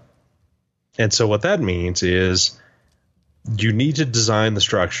manufacturing. And so what that means is you need to design the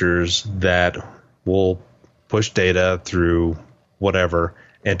structures that will push data through whatever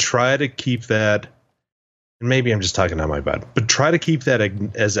and try to keep that, and maybe I'm just talking out my butt, but try to keep that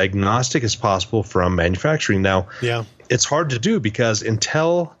as agnostic as possible from manufacturing. Now, it's hard to do because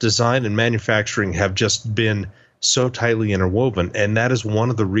Intel design and manufacturing have just been so tightly interwoven, and that is one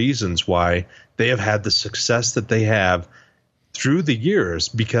of the reasons why they have had the success that they have through the years,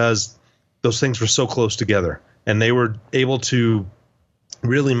 because those things were so close together, and they were able to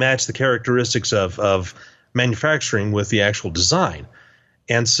really match the characteristics of manufacturing with the actual design.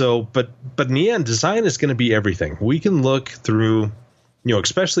 And so, but in the end, design is going to be everything. We can look through,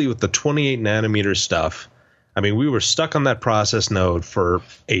 especially with the 28 nanometer stuff. I mean, we were stuck on that process node for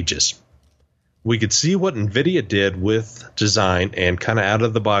ages. We could see what NVIDIA did with design and kind of out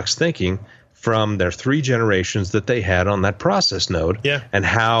of the box thinking from their 3 generations that they had on that process node, and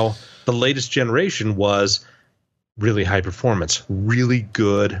how the latest generation was really high performance, really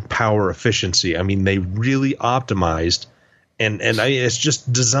good power efficiency. I mean, they really optimized, and it's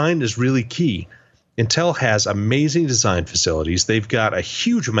just design is really key. Intel has amazing design facilities. They've got a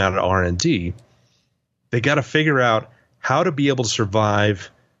huge amount of R&D. They got to figure out how to be able to survive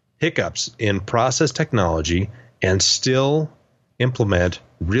hiccups in process technology and still implement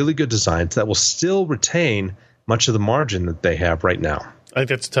really good designs that will still retain much of the margin that they have right now. I think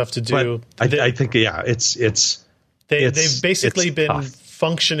that's tough to do. But I think they've basically been tough.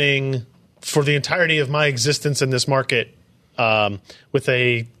 Functioning for the entirety of my existence in this market with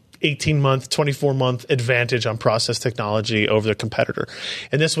a 18-month, 24-month advantage on process technology over the competitor.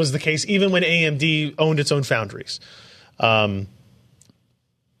 And this was the case even when AMD owned its own foundries. We're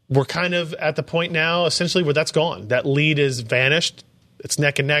kind of at the point now, essentially, where that's gone. That lead is vanished. It's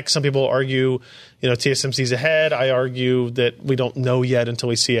neck and neck. Some people argue, TSMC's ahead. I argue that we don't know yet until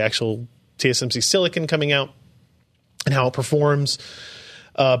we see actual TSMC silicon coming out and how it performs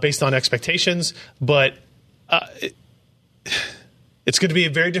based on expectations. But it's going to be a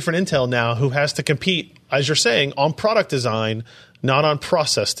very different Intel now, who has to compete, as you're saying, on product design, not on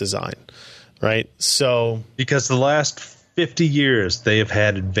process design, right? So because the last 50 years, they have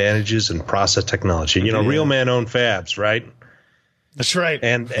had advantages in process technology. Real man owned fabs, right? That's right.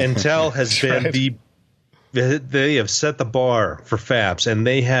 And Intel has been they have set the bar for fabs, and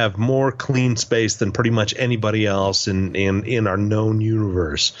they have more clean space than pretty much anybody else in our known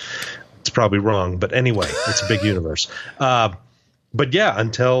universe. It's probably wrong, but anyway, it's a big universe. But yeah,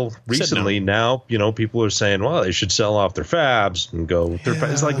 until recently, now people are saying, well, they should sell off their fabs and go.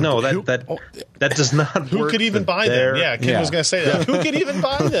 It's like, no, that does not work. Who could even buy them? Yeah, Ken was going to say that. Who could even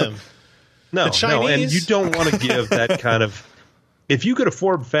buy them? No, and you don't want to give that kind of. If you could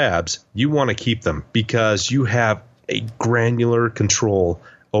afford fabs, you want to keep them because you have a granular control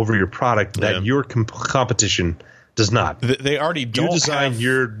over your product that your competition does not. They already don't. You design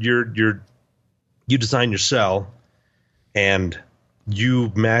you design your cell, and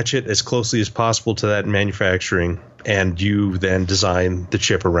you match it as closely as possible to that manufacturing, and you then design the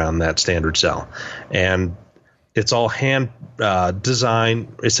chip around that standard cell. And it's all hand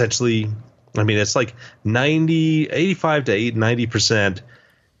design, essentially. I mean, it's like 85 to 90%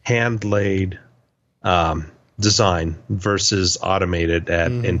 hand-laid design versus automated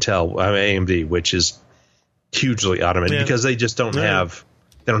at AMD, which is hugely automated because they just don't have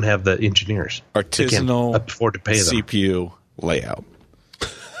the engineers. Artisanal, afford to pay them. CPU layout.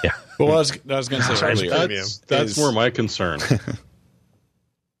 Yeah. Well, I was going to say earlier. That's more my concern.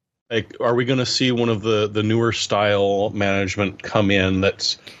 Like, are we going to see one of the newer style management come in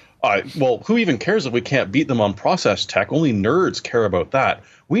that's who even cares if we can't beat them on process tech? Only nerds care about that.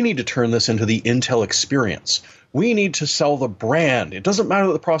 We need to turn this into the Intel experience. We need to sell the brand. It doesn't matter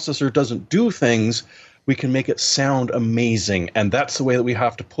that the processor doesn't do things. We can make it sound amazing. And that's the way that we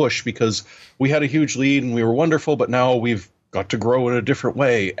have to push, because we had a huge lead and we were wonderful, but now we've got to grow in a different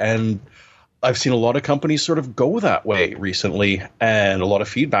way. And I've seen a lot of companies sort of go that way recently, and a lot of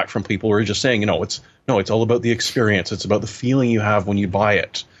feedback from people who are just saying, it's all about the experience. It's about the feeling you have when you buy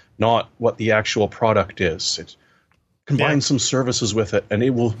it, not what the actual product is. Combine some services with it, and it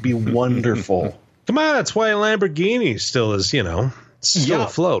will be wonderful. Come on, that's why a Lamborghini still is, still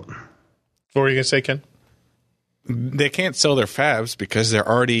afloat. What were you going to say, Ken? They can't sell their fabs because they're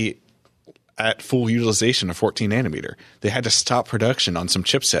already at full utilization of 14 nanometer. They had to stop production on some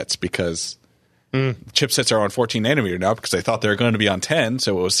chipsets because chipsets are on 14 nanometer now because they thought they were going to be on 10,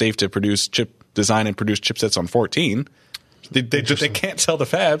 so it was safe to design and produce chipsets on 14. They can't sell the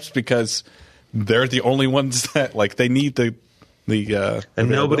fabs because they're the only ones that they need the and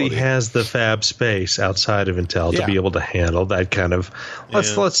nobody has the fab space outside of Intel to be able to handle that kind of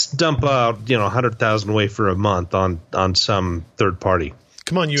let's dump out 100,000 wafer a month on some third party.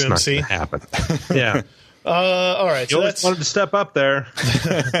 Come on, UMC. It's not gonna happen. Yeah. All right. You always wanted to step up there.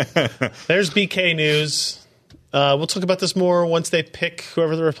 There's BK news. We'll talk about this more once they pick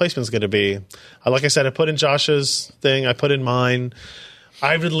whoever the replacement is going to be. Like I said, I put in Josh's thing. I put in mine.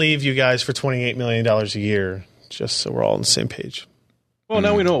 I would leave you guys for $28 million a year, just so we're all on the same page. Well,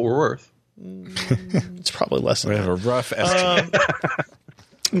 now we know what we're worth. It's probably less than that. We have a rough estimate.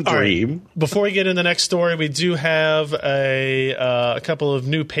 Dream. Right. Before we get in the next story, we do have a couple of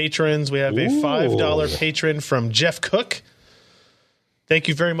new patrons. We have a $5 patron from Jeff Cook. Thank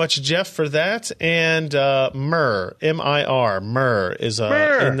you very much, Jeff, for that. And Murr, M-I-R, Murr is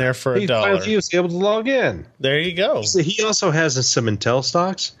in there for $1. He was able to log in. There you go. So he also has some Intel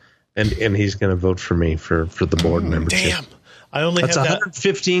stocks, and he's going to vote for me for the board membership. Damn. I only have that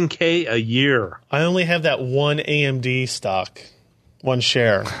 $115K a year. I only have that one AMD stock, one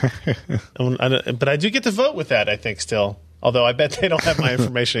share. But I do get to vote with that, I think, still. Although I bet they don't have my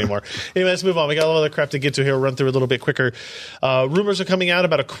information anymore. Anyway, let's move on. We got a lot of other crap to get to here. We'll run through a little bit quicker. Rumors are coming out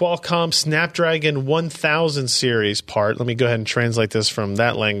about a Qualcomm Snapdragon 1000 series part. Let me go ahead and translate this from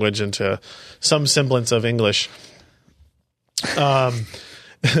that language into some semblance of English.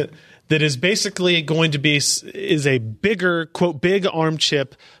 That is basically going to be is a bigger, quote, big ARM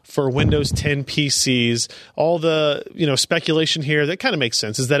chip for Windows 10 PCs. All the speculation here that kind of makes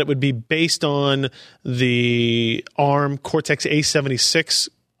sense is that it would be based on the ARM Cortex A76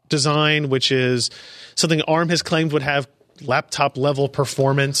 design, which is something ARM has claimed would have laptop level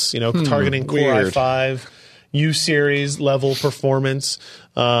performance. Targeting Core i5 U series level performance.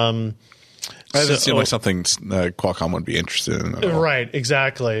 That doesn't seem like something Qualcomm would be interested in at all. Right,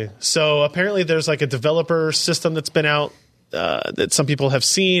 exactly. So apparently there's a developer system that's been out that some people have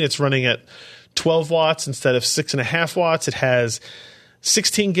seen. It's running at 12 watts instead of 6.5 watts. It has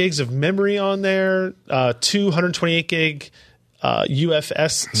 16 gigs of memory on there, 228 gig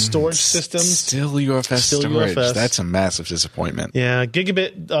UFS storage systems. Still UFS storage. UFS. That's a massive disappointment. Yeah,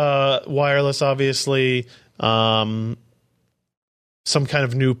 gigabit wireless, obviously. Some kind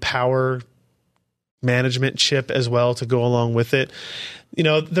of new power management chip as well to go along with it.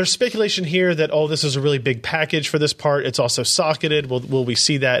 There's speculation here that this is a really big package for this part. It's also socketed. Will we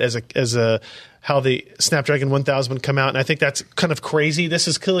see that as a how the Snapdragon 1000 would come out? And I think that's kind of crazy. This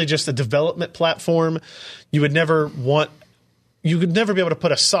is clearly just a development platform. You would never be able to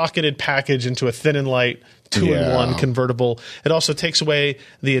put a socketed package into a thin and light 2-in-1 convertible. It also takes away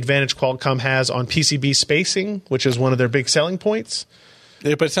the advantage Qualcomm has on PCB spacing, which is one of their big selling points.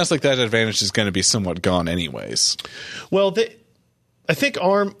 Yeah, but it sounds like that advantage is going to be somewhat gone anyways. Well, I think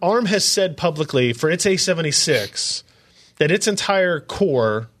ARM has said publicly for its A76 that its entire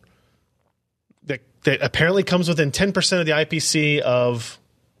core that apparently comes within 10% of the IPC of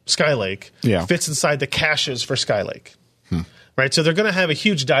Skylake fits inside the caches for Skylake. Right, so they're going to have a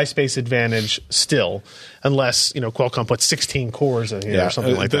huge die space advantage still, unless Qualcomm puts 16 cores in here or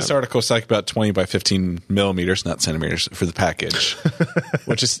something like that. This article is talking about 20 by 15 millimeters, not centimeters, for the package,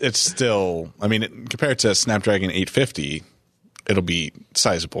 which it's still. I mean, compared to Snapdragon 850, it'll be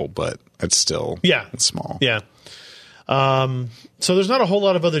sizable, but it's still it's small. Yeah. So there's not a whole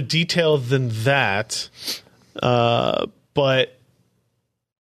lot of other detail than that, but.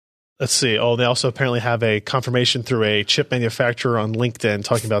 Let's see. They also apparently have a confirmation through a chip manufacturer on LinkedIn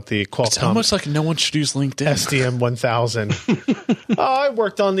talking about the Qualcomm. It's almost like no one should use LinkedIn. SDM 1000. I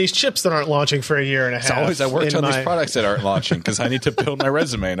worked on these chips that aren't launching for a year and a half. I worked on these products that aren't launching because I need to build my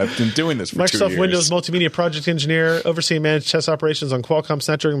resume, and I've been doing this for 2 years. Microsoft Windows Multimedia Project Engineer, overseeing managed test operations on Qualcomm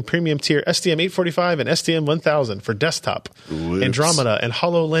Snapdragon Premium Tier SDM 845 and SDM 1000 for desktop, Andromeda, and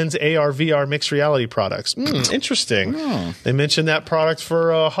HoloLens AR/VR mixed reality products. Interesting. They mentioned that product for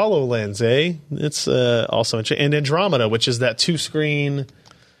HoloLens. It's also interesting. And Andromeda, which is that 2-screen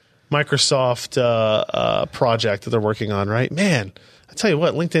Microsoft project that they're working on, right? Man, I tell you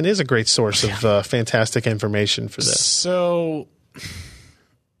what, LinkedIn is a great source of fantastic information for this. So,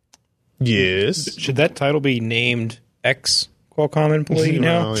 yes. Should that title be named X Qualcomm employee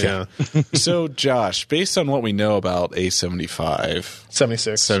now? Yeah. So, Josh, based on what we know about A75...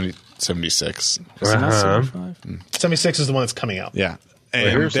 76. 76. Is it not 75? 76 is the one that's coming out. Yeah.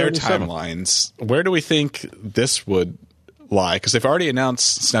 And their timelines, where do we think this would lie, because they've already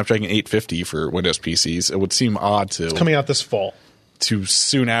announced Snapdragon 850 for Windows PCs. It would seem odd to It's coming out this fall. to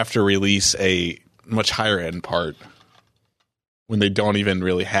soon after release a much higher end part when they don't even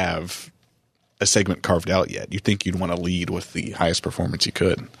really have a segment carved out yet. You'd think you'd want to lead with the highest performance you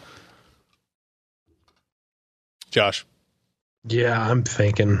could. Josh. Yeah, I'm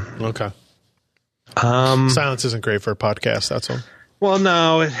thinking. Okay. Silence isn't great for a podcast, that's all. Well,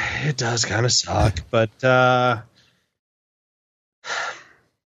 no, it does kind of suck, but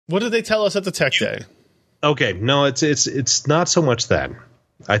what did they tell us at the Tech Day? Okay, no, it's not so much that.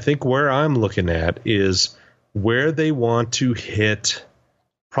 I think where I'm looking at is where they want to hit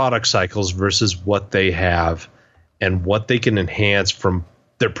product cycles versus what they have and what they can enhance from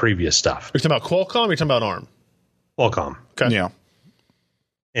their previous stuff. You're talking about Qualcomm or you're talking about ARM? Qualcomm. Okay. Yeah.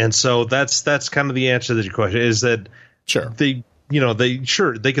 And so that's kind of the answer to your question is that Sure. they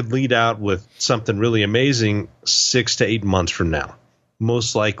could lead out with something really amazing 6 to 8 months from now,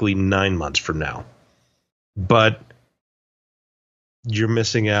 most likely 9 months from now. But you're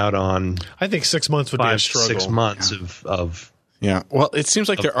missing out on, I think 6 months would be a struggle. 6 months of Yeah. Well, it seems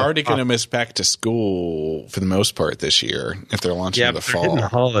like they're already going to miss back to school for the most part this year if they're launching in the fall. Hitting a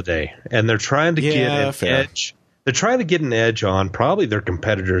holiday, and they're trying to get an edge. They're trying to get an edge on probably their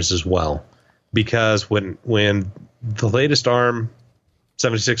competitors as well, because when the latest ARM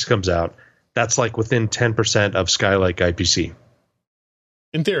 76 comes out, that's like within 10% of Skylake IPC.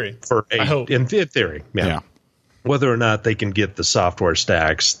 In theory. I hope. In theory, yeah. Whether or not they can get the software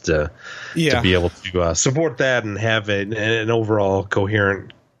stacks to be able to support that and have an overall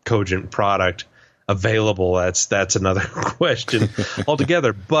coherent, cogent product available, that's another question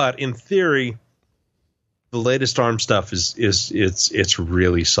altogether. But in theory, the latest ARM stuff it's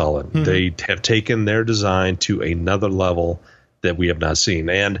really solid. Mm-hmm. They have taken their design to another level that we have not seen,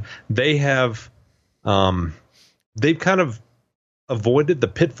 and they have they've kind of avoided the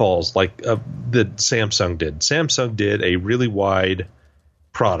pitfalls like that Samsung did. Samsung did a really wide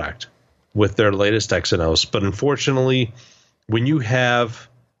product with their latest Exynos, but unfortunately, when you have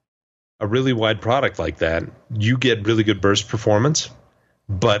a really wide product like that, you get really good burst performance.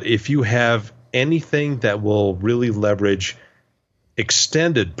 But if you have anything that will really leverage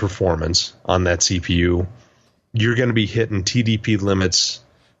extended performance on that CPU, you're going to be hitting TDP limits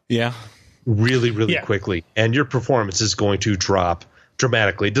really quickly, and your performance is going to drop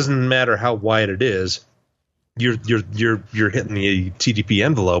dramatically. It doesn't matter how wide it is. You're hitting the TDP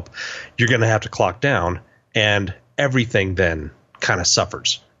envelope. You're going to have to clock down, and everything then kind of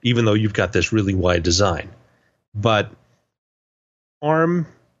suffers, even though you've got this really wide design. But ARM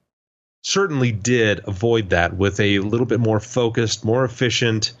certainly did avoid that with a little bit more focused, more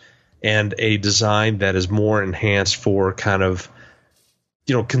efficient, and a design that is more enhanced for kind of,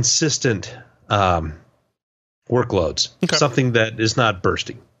 consistent workloads. Okay. Something that is not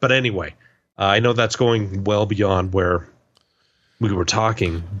bursty. But anyway, I know that's going well beyond where we were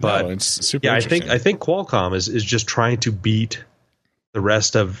talking. But it's super interesting. I think Qualcomm is just trying to beat the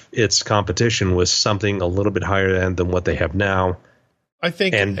rest of its competition with something a little bit higher than what they have now. I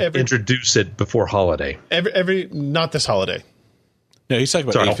think introduce it before holiday. Every not this holiday. No, he's talking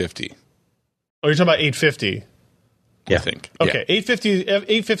about 850. Oh, you're talking about 850. Yeah. I think. Okay, yeah.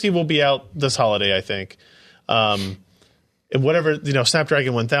 850 will be out this holiday, I think. And whatever,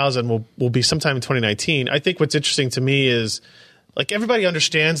 Snapdragon 1000 will be sometime in 2019. I think what's interesting to me is, like, everybody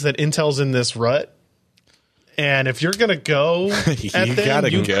understands that Intel's in this rut. And if you're going to go at them,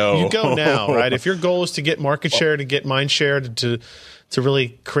 you go now, right? If your goal is to get market share, to get mind share, to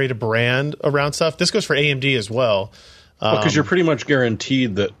really create a brand around stuff, this goes for AMD as well. Because you're pretty much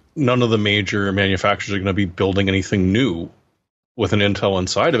guaranteed that none of the major manufacturers are going to be building anything new with an Intel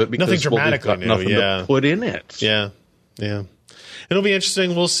inside of it, because nothing dramatically new, nothing to put in it. Yeah. It'll be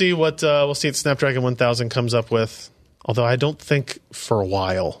interesting. We'll see what Snapdragon 1000 comes up with. Although I don't think for a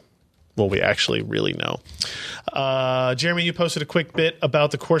while will we actually really know. Jeremy, you posted a quick bit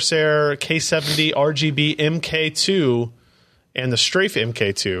about the Corsair K70 RGB MK2 and the Strafe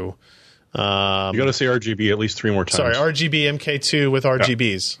MK2. You got to say RGB at least 3 more times. Sorry, RGB MK2 with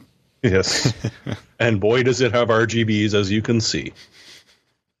RGBs. Yeah. Yes. And boy, does it have RGBs, as you can see.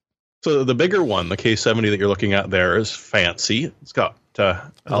 So the bigger one, the K70 that you're looking at there, is fancy. It's got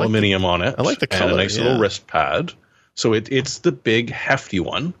aluminium on it. I like the color. And a nice little wrist pad. So it's the big, hefty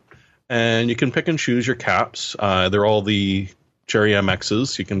one. And you can pick and choose your caps. They're all the Cherry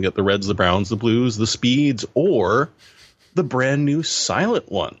MXs. You can get the reds, the browns, the blues, the speeds, or the brand new silent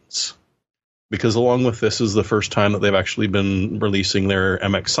ones. Because along with this is the first time that they've actually been releasing their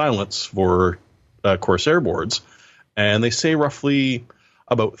MX silents for Corsair boards. And they say roughly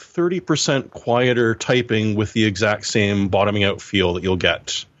about 30% quieter typing with the exact same bottoming out feel that you'll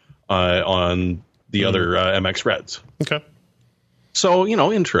get on the other MX Reds. Okay. So,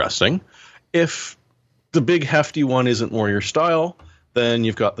 interesting. If the big hefty one isn't more your style, then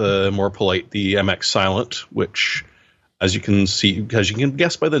you've got the more polite, the MX Silent, which, as you can see, because you can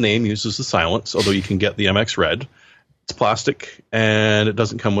guess by the name, uses the silence, although you can get the MX Red. It's plastic, and it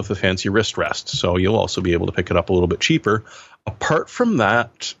doesn't come with a fancy wrist rest, so you'll also be able to pick it up a little bit cheaper. Apart from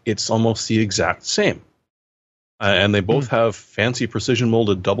that, it's almost the exact same. And they both have fancy precision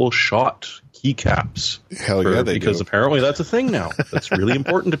molded double shot keycaps. Hell yeah, they because do. Apparently that's a thing now. That's really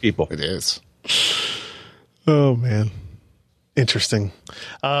important to people. It is. Oh, man. Interesting.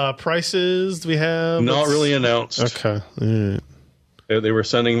 Prices, do we have? Not really announced. Okay. Mm. They were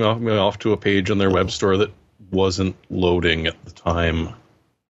sending me off to a page on their web store that wasn't loading at the time.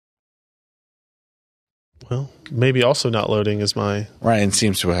 Well, maybe also not loading is my... Ryan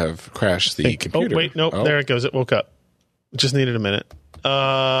seems to have crashed the computer. Oh, wait, nope, there it goes. It woke up. Just needed a minute.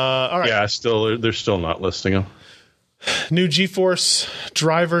 All right. Yeah, they're still not listing them. New GeForce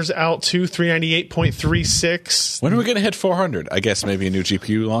drivers out to 398.36. When are we going to hit 400? I guess maybe a new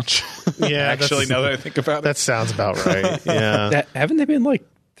GPU launch. Yeah, actually, now that I think about it. That sounds about right. Yeah. Haven't they been like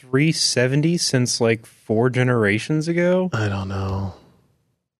 370 since like 4 generations ago? I don't know.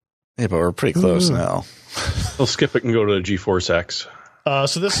 Yeah, but we're pretty close now. They'll skip it and go to GeForce X.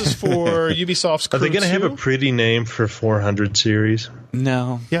 So this is for Ubisoft's Crew. Are they going to have a 2? pretty name for 400 series?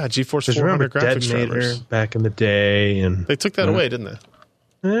 No. Yeah, GeForce Because 400 remember graphics Detonator drivers. back in the day, and They took that away, didn't they?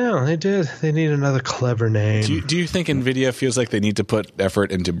 yeah, they did. They need another clever name. Do you think NVIDIA feels like they need to put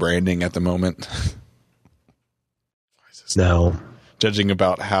effort into branding at the moment? No. Judging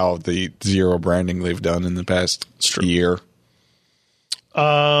about how the zero branding they've done in the past year.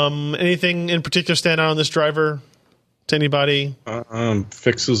 Anything in particular stand out on this driver to anybody?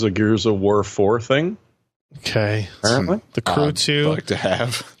 Fixes a Gears of War 4 thing. Okay. Apparently. The Crew 2. Like to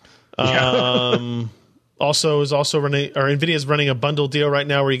have. Also running, or NVIDIA is running a bundle deal right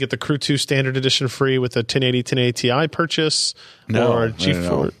now where you get the Crew 2 Standard Edition free with a 1080 Ti purchase. Or a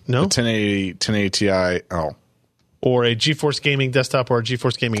GeForce. No? The 1080 Ti. Oh. Or a GeForce Gaming desktop or a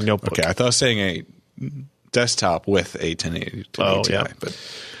GeForce Gaming notebook. Okay, I thought I was saying a desktop with a 1080 Ti. Yeah. But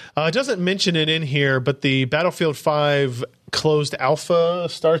it doesn't mention it in here, but the Battlefield 5 closed alpha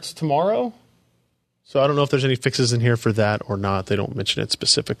starts tomorrow. So I don't know if there's any fixes in here for that or not. They don't mention it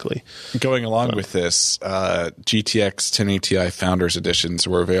specifically. Going along with this, GTX 1080 Ti Founders Editions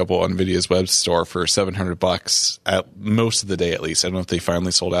were available on NVIDIA's web store for $700 at most of the day at least. I don't know if they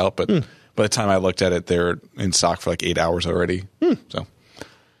finally sold out, but by the time I looked at it, they're in stock for like 8 hours already. So,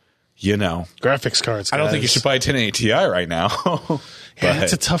 graphics cards. Guys. I don't think you should buy a 1080 Ti right now. Yeah,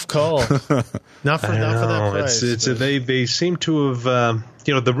 it's a tough call. not for that price. They seem to have.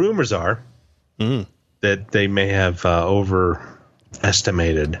 The rumors are that they may have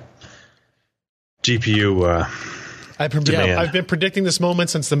overestimated GPU. I've been predicting this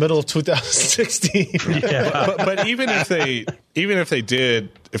moment since the middle of 2016. but even if they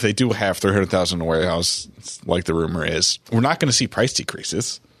do have 300,000 in the warehouse, like the rumor is, we're not going to see price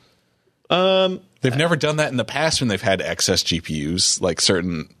decreases. They've never done that in the past when they've had excess GPUs, like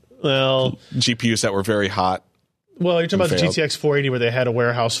certain GPUs that were very hot. Well, you're talking about the GTX 480 where they had a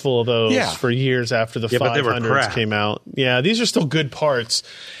warehouse full of those for years after the 500s came out. Yeah, these are still good parts.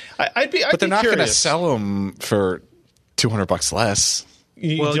 But they're not going to sell them for $200 less.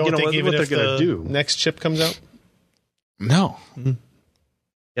 You don't think even if the next chip comes out? No.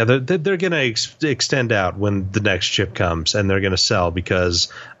 Yeah, they're going to extend out when the next chip comes, and they're going to sell because,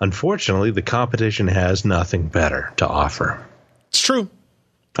 unfortunately, the competition has nothing better to offer. It's true.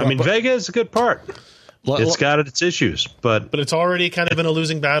 I mean, Vega is a good part. It's got its issues, but it's already kind of in a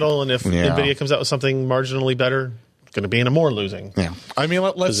losing battle, and if NVIDIA comes out with something marginally better, it's going to be in a more losing. Yeah, I mean,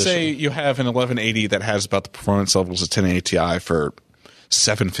 let's say you have an 1180 that has about the performance levels of 1080 Ti for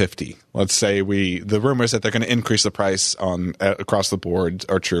 $750. Let's say the rumors that they're going to increase the price on across the board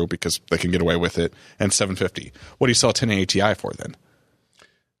are true because they can get away with it, and $750. What do you sell a 1080 Ti for then?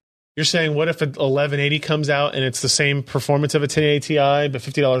 You're saying what if an 1180 comes out and it's the same performance of a 1080 Ti but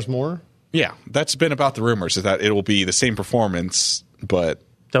 $50 more? Yeah, that's been about the rumors, is that it will be the same performance, but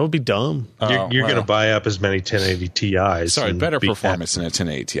that would be dumb. You're going to buy up as many 1080 Ti's. Sorry, better performance than a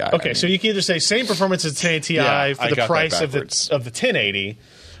 1080 Ti. Okay, so you can either say same performance as 1080 Ti for the price of the 1080,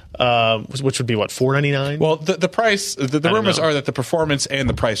 which would be what, $499? Well, the price, the rumors are that the performance and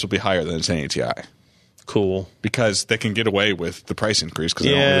the price will be higher than a 1080 Ti. Cool. Because they can get away with the price increase because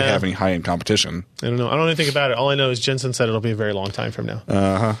they don't really have any high-end competition. I don't know. I don't know anything about it. All I know is Jensen said it'll be a very long time from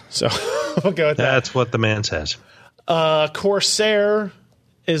now. So we'll go with that. That's what the man says. Corsair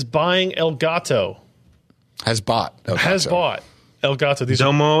is buying Elgato. Has bought Elgato.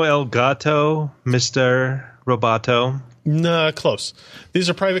 Domo Elgato, Mr. Roboto. No, close. These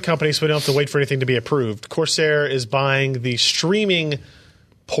are private companies, so we don't have to wait for anything to be approved. Corsair is buying the streaming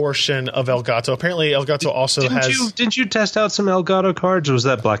portion of Elgato. Apparently, Elgato also has... Didn't you test out some Elgato cards, or was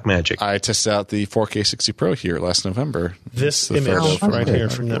that black magic? I tested out the 4K 60 Pro here last November. This image right here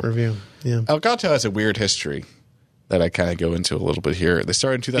from that review. Yeah. Elgato has a weird history that I kind of go into a little bit here. They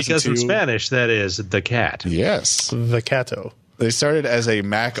started in 2002. Because in Spanish, that is the cat. Yes. The Cato. They started as a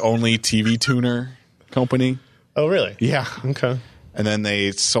Mac-only TV tuner company. Oh, really? Yeah. Okay. And then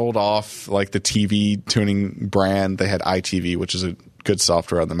they sold off like the TV tuning brand. They had iTV, which is a good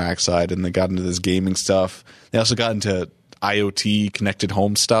software on the Mac side, and they got into this gaming stuff. They also got into IoT connected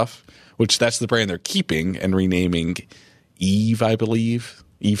home stuff, which that's the brand they're keeping and renaming Eve, I believe.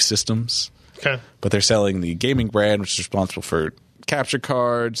 Eve Systems. Okay. But they're selling the gaming brand, which is responsible for capture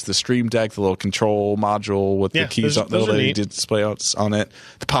cards, the Stream Deck, the little control module with the keys on the LED display on it,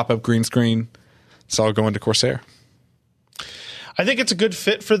 the pop-up green screen. It's all going to Corsair. I think it's a good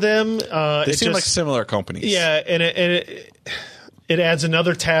fit for them. They seem like similar companies. Yeah, and it adds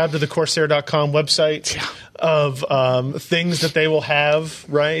another tab to the Corsair.com website of things that they will have,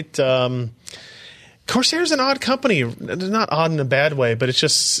 right? Corsair's an odd company. Not odd in a bad way, but it's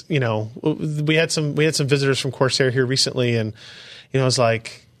just, we had some visitors from Corsair here recently, and it was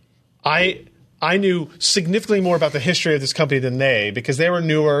like I knew significantly more about the history of this company than they, because they were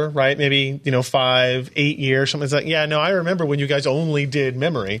newer, right? Maybe 5, 8 years, something. It's like, I remember when you guys only did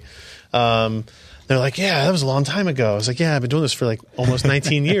memory. They're like, yeah, that was a long time ago. I was like, yeah, I've been doing this for like almost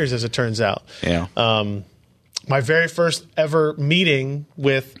 19 years, as it turns out. Yeah. My very first ever meeting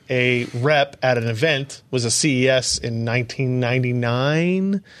with a rep at an event was a CES in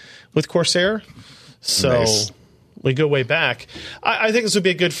 1999 with Corsair. So nice. We go way back. I think this would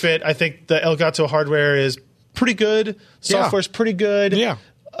be a good fit. I think the Elgato hardware is pretty good. Software's pretty good. Yeah.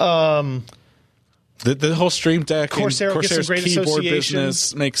 The whole Stream Deck, Corsair's great keyboard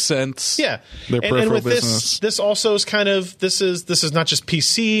business makes sense. Yeah, their peripheral with business. This also is kind of this is not just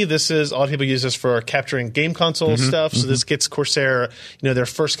PC. This is a lot of people use this for capturing game console stuff. So this gets Corsair, their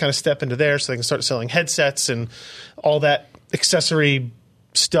first kind of step into there, so they can start selling headsets and all that accessory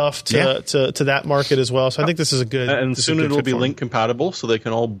stuff to that market as well. So I think this is a good. And soon it will be link compatible, so they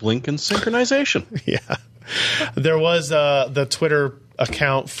can all blink in synchronization. Yeah, there was the Twitter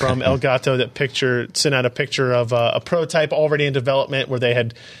account from Elgato that sent out a picture of a prototype already in development where they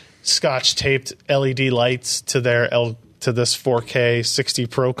had scotch taped LED lights to this 4K 60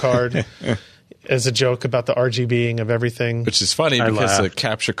 Pro card as a joke about the RGBing of everything. Which is funny because the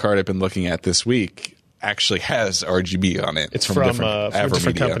capture card I've been looking at this week actually has RGB on it. It's from a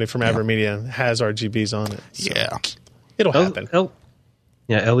different company, from AverMedia. It has RGBs on it. So yeah. It'll happen.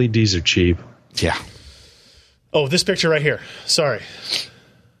 LEDs are cheap. Yeah. Oh, this picture right here. Sorry.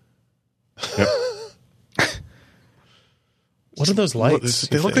 Yep. What are those lights?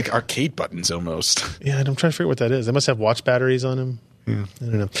 They look like arcade buttons almost. Yeah, I'm trying to figure out what that is. They must have watch batteries on them. Yeah. I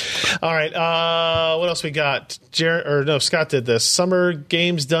don't know. All right. What else we got? Scott did this. Summer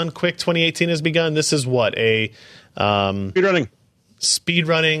Games Done Quick 2018 has begun. This is what?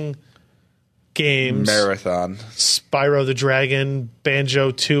 Speedrunning games. Marathon. Spyro the Dragon,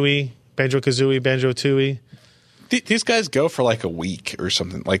 Banjo-Tooie. These guys go for like a week or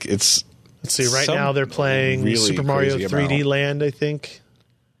something. Like Let's see. Right now they're playing really Super Mario 3D Land, I think.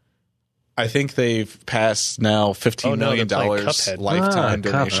 I think they've passed now $15 million lifetime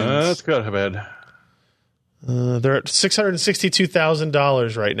donations. That's Cuphead. They're at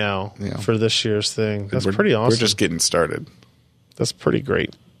 $662,000 right now for this year's thing. That's pretty awesome. We're just getting started. That's pretty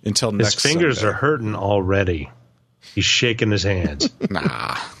great. Until next His fingers Sunday. are hurting already. He's shaking his hands.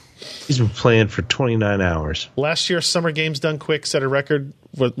 Nah. He's been playing for 29 hours. Last year, Summer Games Done Quick set a record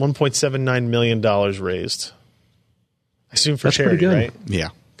with $1.79 million raised. I assume for charity, right? Yeah.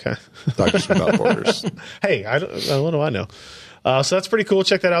 Okay. Doctors Without Borders. Hey, what do I know? So that's pretty cool.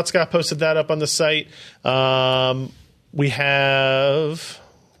 Check that out. Scott posted that up on the site. We have...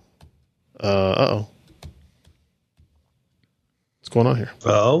 What's going on here?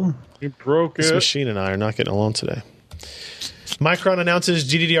 Oh? You broke it. This machine and I are not getting along today. Micron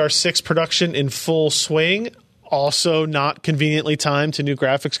announces GDDR6 production in full swing. Also not conveniently timed to new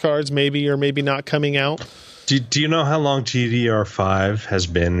graphics cards, maybe or maybe not coming out. Do you know how long GDDR5 has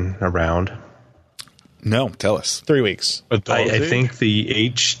been around? No, tell us. 3 weeks. I think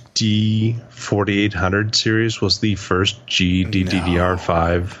the HD 4800 series was the first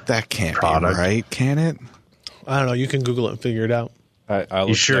GDDR5 that can't product. Be right, can it? I don't know. You can Google it and figure it out. I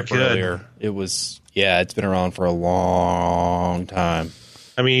looked sure up could. earlier. It was, it's been around for a long time.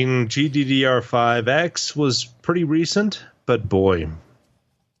 I mean, GDDR5X was pretty recent, but boy,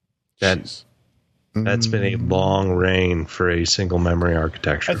 that's been a long reign for a single memory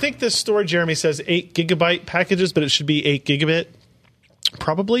architecture. I think this story, Jeremy, says 8 gigabyte packages, but it should be 8 gigabit,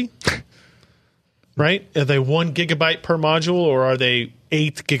 probably. Right? Are they 1 gigabyte per module, or are they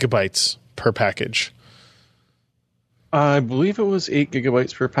 8 gigabytes per package? I believe it was 8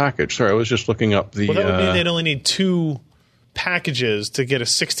 gigabytes per package. Sorry, I was just looking up the... Well, that would mean they'd only need 2 packages to get a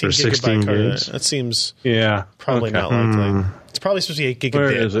 16 gigabyte card. That seems probably not likely. It's probably supposed to be 8 gigabit.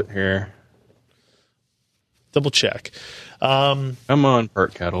 Where is it here? Double check. Come on,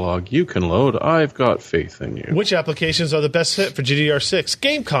 part catalog. You can load. I've got faith in you. Which applications are the best fit for GDDR6?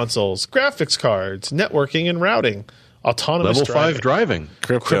 Game consoles, graphics cards, networking and routing, autonomous Level 5 driving.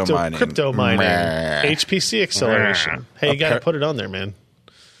 Crypto mining. HPC acceleration. Hey, you got to put it on there, man.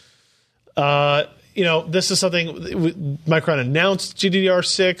 This is something Micron announced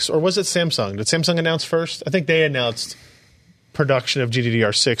GDDR6, or was it Samsung? Did Samsung announce first? I think they announced production of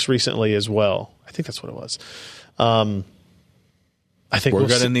GDDR6 recently as well. I think that's what it was. I think we're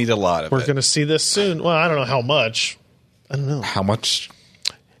going to need a lot of it. We're going to see this soon. Well, I don't know how much. I don't know how much.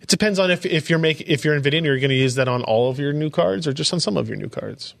 It depends on if you're NVIDIA, you're going to use that on all of your new cards or just on some of your new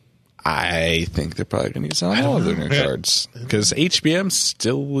cards. I think they're probably going to use it on all of their new cards because HBM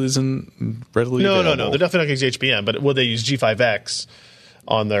still isn't readily available. No. They're definitely not going to use HBM, but will they use G5X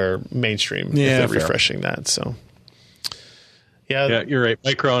on their mainstream if they're refreshing that? So, yeah, you're right.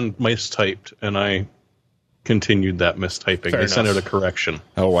 Micron mistyped, and I continued that mistyping. They sent out a correction.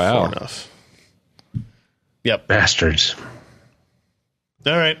 Oh, wow. Fair enough. Yep. Bastards.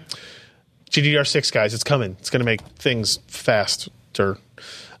 All right. GDDR6, guys, it's coming. It's going to make things faster.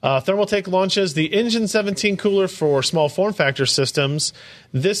 Thermaltake launches the Engine 17 cooler for small form factor systems.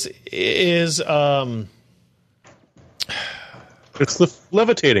 This is... it's the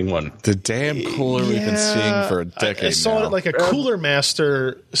levitating one. The damn cooler we've been seeing for a decade now. I saw it like a Cooler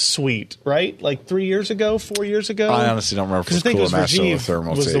Master suite, right? Like 4 years ago? I honestly don't remember if it was Cooler Master or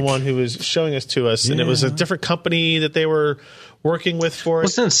Thermaltake. Was the one who was showing us to us, and it was a different company that they were working with for it.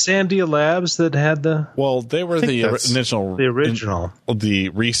 Wasn't it Sandia Labs that had the... Well, they were the original. The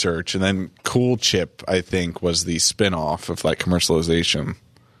research, and then Cool Chip, I think, was the spin-off of like commercialization.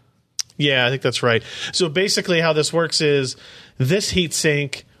 Yeah, I think that's right. So basically how this works is this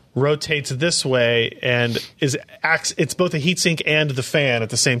heatsink rotates this way and it's both a heatsink and the fan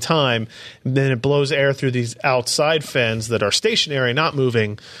at the same time. And then it blows air through these outside fans that are stationary, not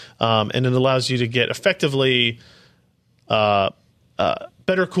moving, and it allows you to get effectively better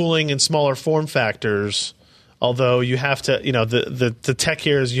cooling in smaller form factors. Although you have to, the tech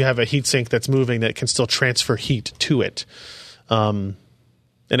here is you have a heatsink that's moving that can still transfer heat to it.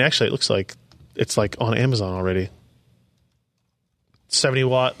 And actually, it looks like it's like on Amazon already.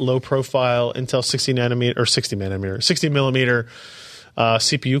 70-watt, low-profile, Intel 60 millimeter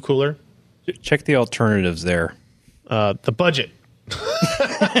CPU cooler. Check the alternatives there. The budget.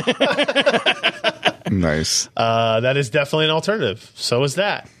 Nice. That is definitely an alternative. So is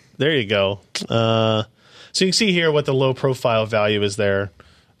that. There you go. So you can see here what the low-profile value is there.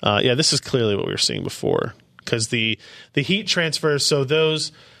 This is clearly what we were seeing before. Because the heat transfers, so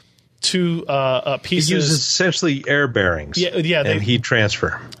those two pieces... It uses essentially air bearings and heat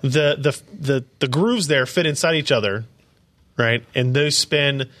transfer. The grooves there fit inside each other, right? And those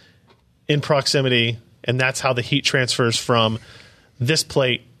spin in proximity, and that's how the heat transfers from this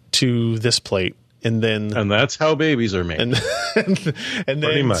plate to this plate. And that's how babies are made. And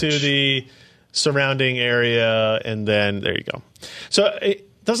then to the surrounding area, and then there you go. So it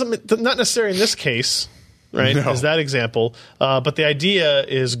not necessarily in this case... Right, no. Is that example. But the idea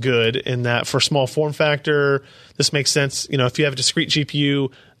is good in that for small form factor, this makes sense. If you have a discrete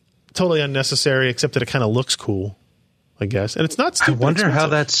GPU, totally unnecessary, except that it kind of looks cool, I guess. And it's not stupid. I wonder how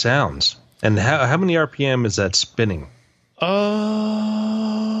that sounds. And how many RPM is that spinning? I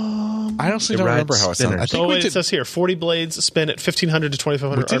honestly don't remember how it sounds. It says here, 40 blades spin at 1,500 to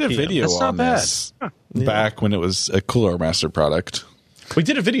 2,500 RPM. We did a video on this back when it was a Cooler Master product. We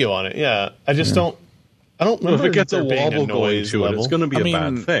did a video on it, yeah. I just don't... I don't remember if it gets a wobble going to it, it's going to be a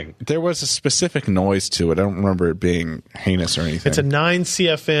bad thing. There was a specific noise to it. I don't remember it being heinous or anything. It's a 9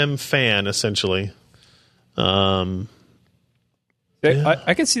 CFM fan, essentially. I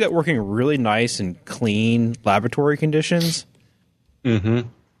can see that working really nice in clean laboratory conditions. Mm-hmm.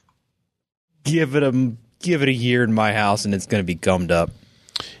 Give it a year in my house, and it's going to be gummed up.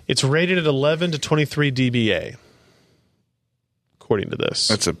 It's rated at 11 to 23 dBA, according to this.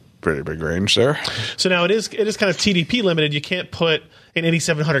 That's a pretty big range there. So now it is kind of TDP limited. You can't put an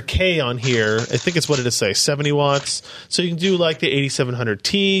 8700K on here. I think it's what it is say, 70 watts. So you can do like the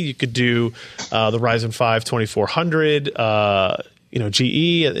 8700T. You could do the Ryzen 5 2400,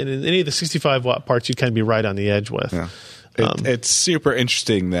 GE, and any of the 65 watt parts you'd kind of be right on the edge with. Yeah. It's super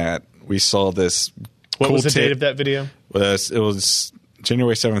interesting that we saw this. What was the date of that video? It was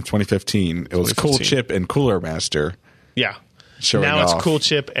January 7th, 2015. It was Cool Chip and Cooler Master. Yeah. Now it's Cool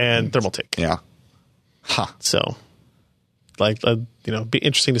Chip and Thermaltake. Yeah. Huh. So, be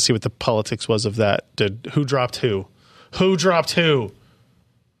interesting to see what the politics was of that. Who dropped who? Who dropped who?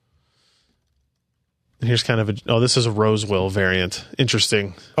 And here's kind of this is a Rosewell variant.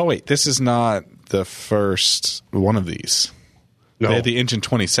 Interesting. Oh, wait. This is not the first one of these. No. They had the Engine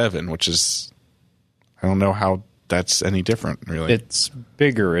 27, which is, I don't know how that's any different, really. It's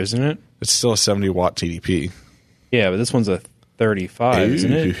bigger, isn't it? It's still a 70 watt TDP. Yeah, but this one's a 35,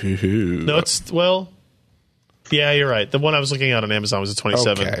 isn't it? No, yeah, you're right. The one I was looking at on Amazon was a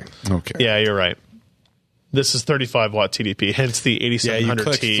 27. Okay. Yeah, you're right. This is 35 watt TDP, hence the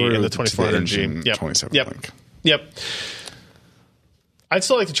 8700T and the 2400G. Yep. 27 link. Yep. I'd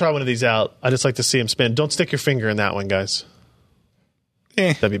still like to try one of these out. I just like to see them spin. Don't stick your finger in that one, guys.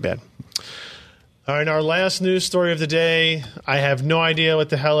 That'd be bad. All right, our last news story of the day. I have no idea what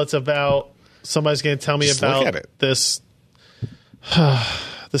the hell it's about. Somebody's going to tell me about this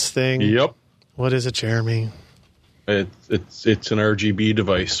this thing. Yep. What is it, Jeremy? It's an RGB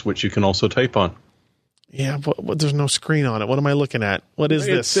device, which you can also type on. Yeah, but there's no screen on it. What am I looking at? What is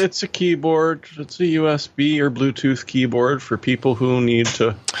this? It's a keyboard. It's a USB or Bluetooth keyboard for people who need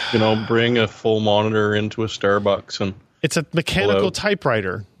to, bring a full monitor into a Starbucks. And it's a mechanical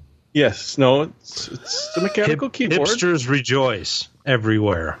typewriter. Yes. No, it's a mechanical keyboard. Hipsters rejoice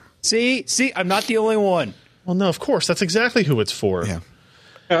everywhere. See, I'm not the only one. Well, no, of course. That's exactly who it's for.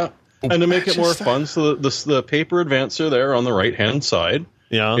 Yeah. And to make it more fun, so the paper advancer there on the right-hand side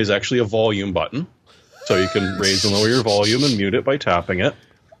is actually a volume button. So you can raise and lower your volume and mute it by tapping it.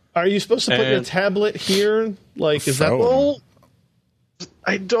 Are you supposed to put your tablet here? Like, is that... Well,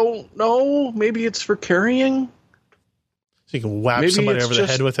 I don't know. Maybe it's for carrying. So you can whap somebody over the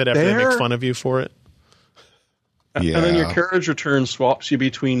head with it after they make fun of you for it? Yeah. And then your carriage return swaps you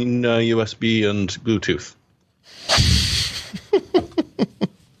between USB and Bluetooth.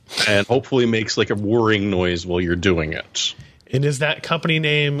 And hopefully makes like a whirring noise while you're doing it. And is that company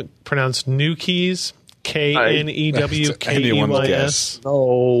name pronounced New Keys? KNEWKEYS?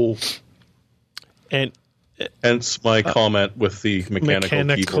 No. And hence my comment with the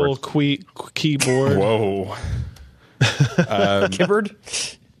mechanical keyboard. Whoa. Keyboard?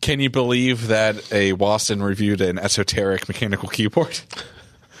 Can you believe that a Wasson reviewed an esoteric mechanical keyboard?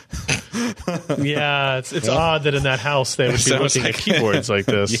 Yeah, it's odd that in that house they would be looking at keyboards like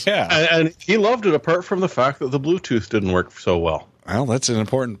this. Yeah. And he loved it apart from the fact that the Bluetooth didn't work so well. Well, that's an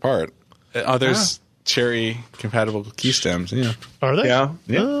important part. There's cherry-compatible key stems. Yeah. Are they? Yeah.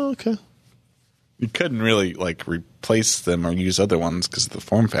 Oh, okay. You couldn't really, replace them or use other ones because of the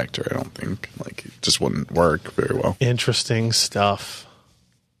form factor, I don't think. It just wouldn't work very well. Interesting stuff.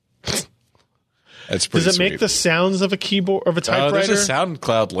 It's pretty Does it sweet. make the sounds of a keyboard, of a typewriter? There's a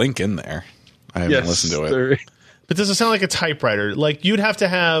SoundCloud link in there. I haven't listened to it. But does it sound like a typewriter? Like, you'd have to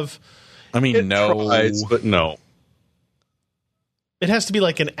have... I mean, no. Tries, but no. It has to be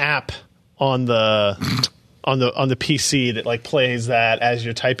like an app on the PC that plays that as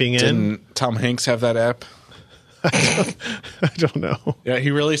you're typing in. Didn't Tom Hanks have that app? I don't know. Yeah, he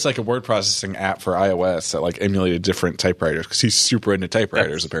released a word processing app for iOS that emulated different typewriters because he's super into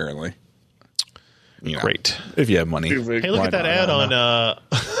typewriters apparently. Great. If you have money. Hey, look at that ad on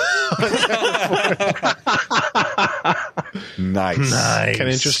Nice. Can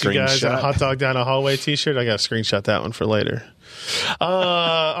I interest you guys in a hot dog down a hallway t-shirt? I got to screenshot that one for later.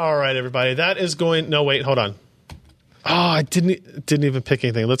 All right, everybody. That is going... No, wait, hold on. Oh, I didn't even pick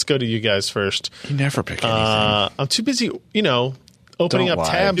anything. Let's go to you guys first. You never pick anything. I'm too busy, opening up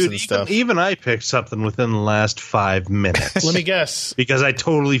tabs and stuff. Even I picked something within the last 5 minutes. Let me guess. Because I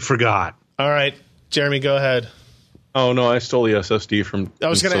totally forgot. All right, Jeremy, go ahead. Oh, no, I stole the SSD from... I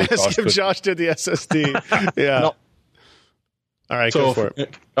was going to ask if Josh did the SSD. Yeah. No. All right, go for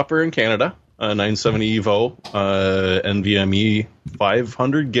it. Up here in Canada, 970 Evo, NVMe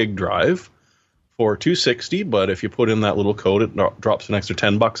 500 gig drive for $260, but if you put in that little code, it drops an extra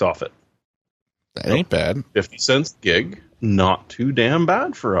 $10 off it. That ain't bad. 50 cents gig, not too damn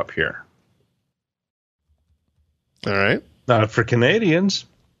bad for up here. All right. Not for Canadians.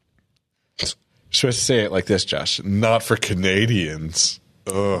 You're supposed to say it like this, Josh. Not for Canadians.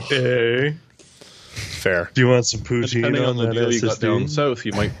 Ugh. Hey. Fair. Do you want some poutine Depending on the that deal you got SSD? down south,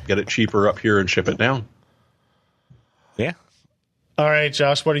 you might get it cheaper up here and ship it down. Yeah. All right,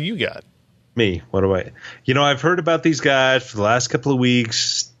 Josh, what do you got? Me? What do I? I've heard about these guys for the last couple of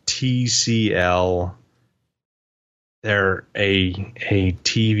weeks. TCL. They're a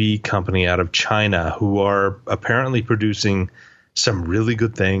TV company out of China who are apparently producing some really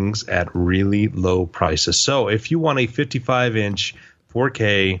good things at really low prices. So if you want a 55-inch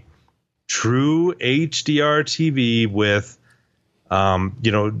 4K true HDR TV with,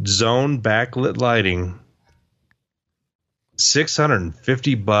 zone backlit lighting,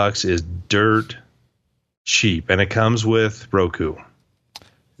 $650 is dirt cheap, and it comes with Roku.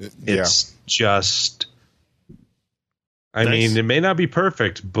 It's just, I mean, it may not be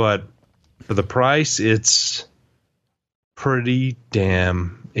perfect, but for the price, it's pretty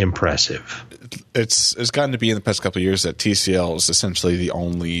damn impressive. It's gotten to be in the past couple of years that TCL is essentially the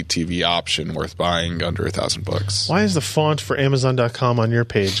only TV option worth buying under $1,000. Why is the font for Amazon.com on your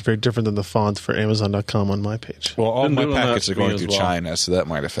page very different than the font for Amazon.com on my page? Well, all my packets are going through China, so that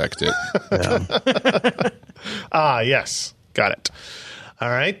might affect it. Yes. Got it. All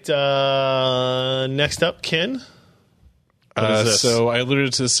right. Next up, Ken. So I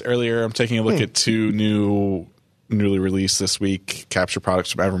alluded to this earlier. I'm taking a look at two newly released this week capture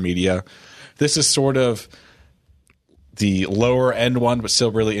products from AverMedia. This is sort of the lower end one, but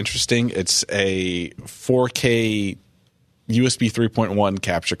still really interesting. It's a 4K USB 3.1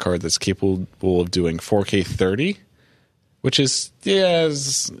 capture card that's capable of doing 4K 30, which is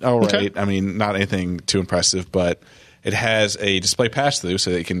all right. Okay. I mean, not anything too impressive, but it has a display pass-through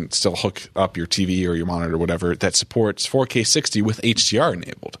so that you can still hook up your TV or your monitor or whatever that supports 4K 60 with HDR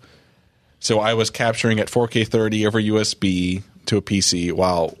enabled. So I was capturing at 4K 30 over USB to a PC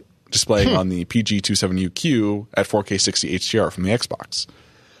while displaying on the PG-27UQ at 4K 60 HDR from the Xbox,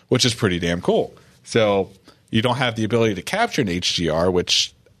 which is pretty damn cool. So you don't have the ability to capture in HDR,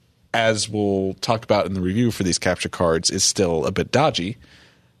 which, as we'll talk about in the review for these capture cards, is still a bit dodgy.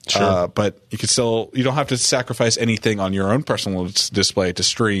 Sure. But you don't have to sacrifice anything on your own personal display to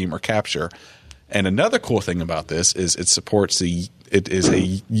stream or capture. And another cool thing about this is it is a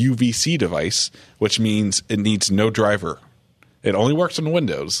UVC device, which means it needs no driver. It only works on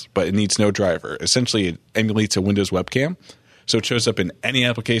Windows, but it needs no driver. Essentially, it emulates a Windows webcam, so it shows up in any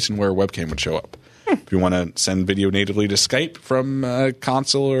application where a webcam would show up. If you want to send video natively to Skype from a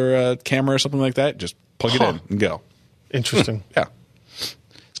console or a camera or something like that, just plug it in and go. Interesting. Yeah.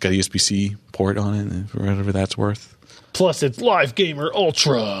 It's got a USB-C port on it, for whatever that's worth. Plus, it's Live Gamer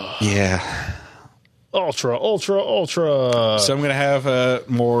Ultra. Yeah. Ultra. So I'm going to have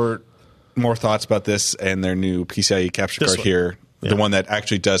more thoughts about this and their new PCIe capture card here. Yeah. The one that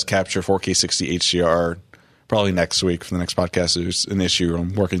actually does capture 4K 60 HDR probably next week for the next podcast. There's an issue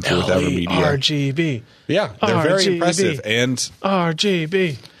I'm working through with AverMedia. RGB. Yeah, they're very impressive. And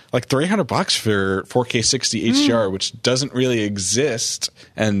RGB. Like $300 for 4K 60 HDR, which doesn't really exist.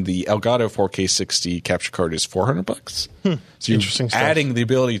 And the Elgato 4K 60 capture card is $400. So you're adding the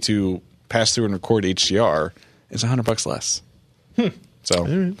ability to pass through and record HDR is $100 less.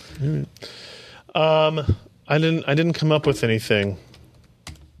 So, I didn't come up with anything.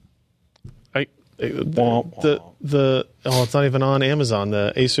 It's not even on Amazon.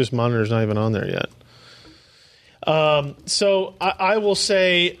 The ASUS monitor is not even on there yet. So I will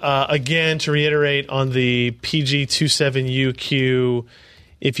say again, to reiterate on the PG-27UQ,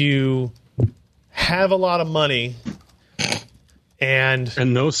 if you have a lot of money and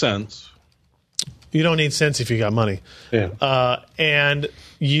no sense. You don't need sense if you got money. Yeah. And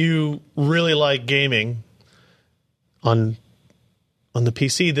you really like gaming on the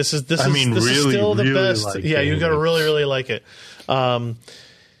PC. This is still the best. Like you got to really, really like it.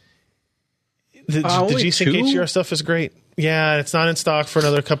 The G-Sync HDR stuff is great. Yeah, it's not in stock for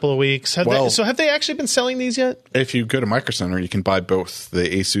another couple of weeks. Have they actually been selling these yet? If you go to Micro Center, you can buy both the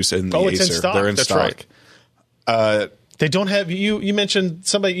ASUS and the Acer. It's in stock? They're in That's stock. Right. They don't have you mentioned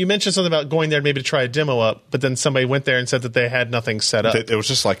something about going there maybe to try a demo up, but then somebody went there and said that they had nothing set up. It was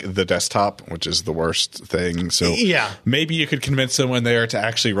just like the desktop, which is the worst thing. So maybe you could convince someone there to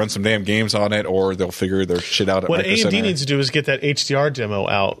actually run some damn games on it, or they'll figure their shit out at what Micro Center. AMD needs to do is get that HDR demo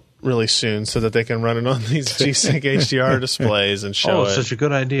out really soon so that they can run it on these G-Sync HDR displays and show it. Oh, such a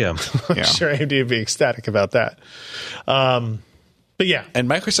good idea. I'm sure AMD would be ecstatic about that. But yeah. And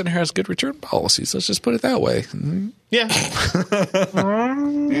Micro Center has good return policies. Let's just put it that way. Yeah.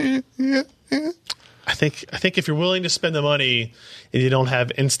 I think if you're willing to spend the money and you don't have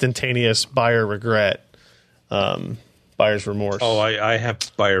instantaneous buyer regret, buyer's remorse. Oh, I have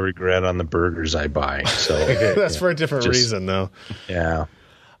buyer regret on the burgers I buy. So that's for a different reason, though. Yeah.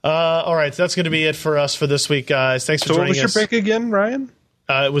 All right, so that's going to be it for us for this week, guys. Thanks for joining us. So what was your pick again, Ryan?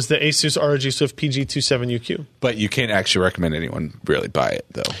 It was the ASUS ROG Swift PG27UQ. But you can't actually recommend anyone really buy it,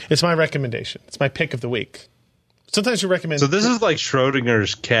 though. It's my recommendation. It's my pick of the week. Sometimes you recommend... So this is like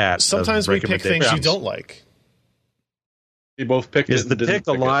Schrodinger's cat. Sometimes we pick things you don't like. We both picked Is it. the pick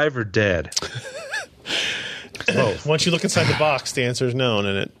alive or dead? Both. Once you look inside the box, the answer is known,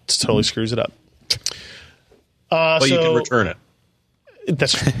 and it totally screws it up. But you can return it.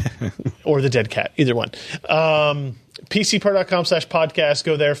 That's true. Or the dead cat, either one. PCPro.com/podcast.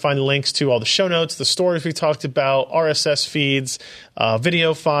 Go there, find links to all the show notes, the stories we talked about, RSS feeds,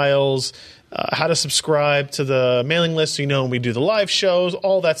 video files, how to subscribe to the mailing list so you know when we do the live shows,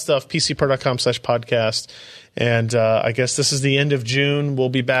 all that stuff, PCPro.com/podcast. And I guess this is the end of June. We'll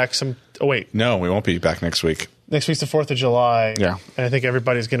be back some... Oh, wait. No, we won't be back next week. Next week's the 4th of July. Yeah. And I think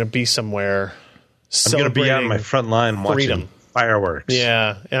everybody's going to be somewhere I'm going to be out on my front line watching fireworks.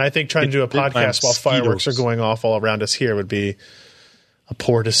 Yeah. And I think trying to do a podcast while fireworks are going off all around us here would be a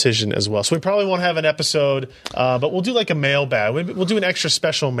poor decision as well. So we probably won't have an episode, but we'll do like a mailbag. We'll do an extra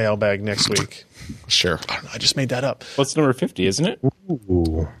special mailbag next week. Sure. I don't know. I just made that up. What's number 50, isn't it?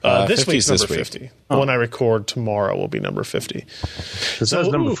 Ooh. This week's number 50. The one I record tomorrow will be number 50. This is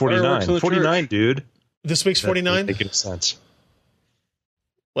number 49. 49, dude. This week's 49? Making sense.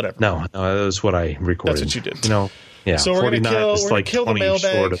 Whatever. No, that was what I recorded. That's what you did. Yeah. So we're going to kill the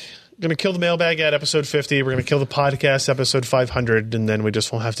mailbag. Short of... Going to kill the mailbag at episode 50. We're going to kill the podcast episode 500, and then we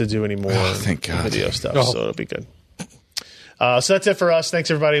just won't have to do any more thank God. Video stuff. So it'll be good. So that's it for us.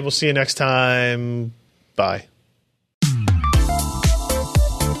 Thanks, everybody. We'll see you next time. Bye.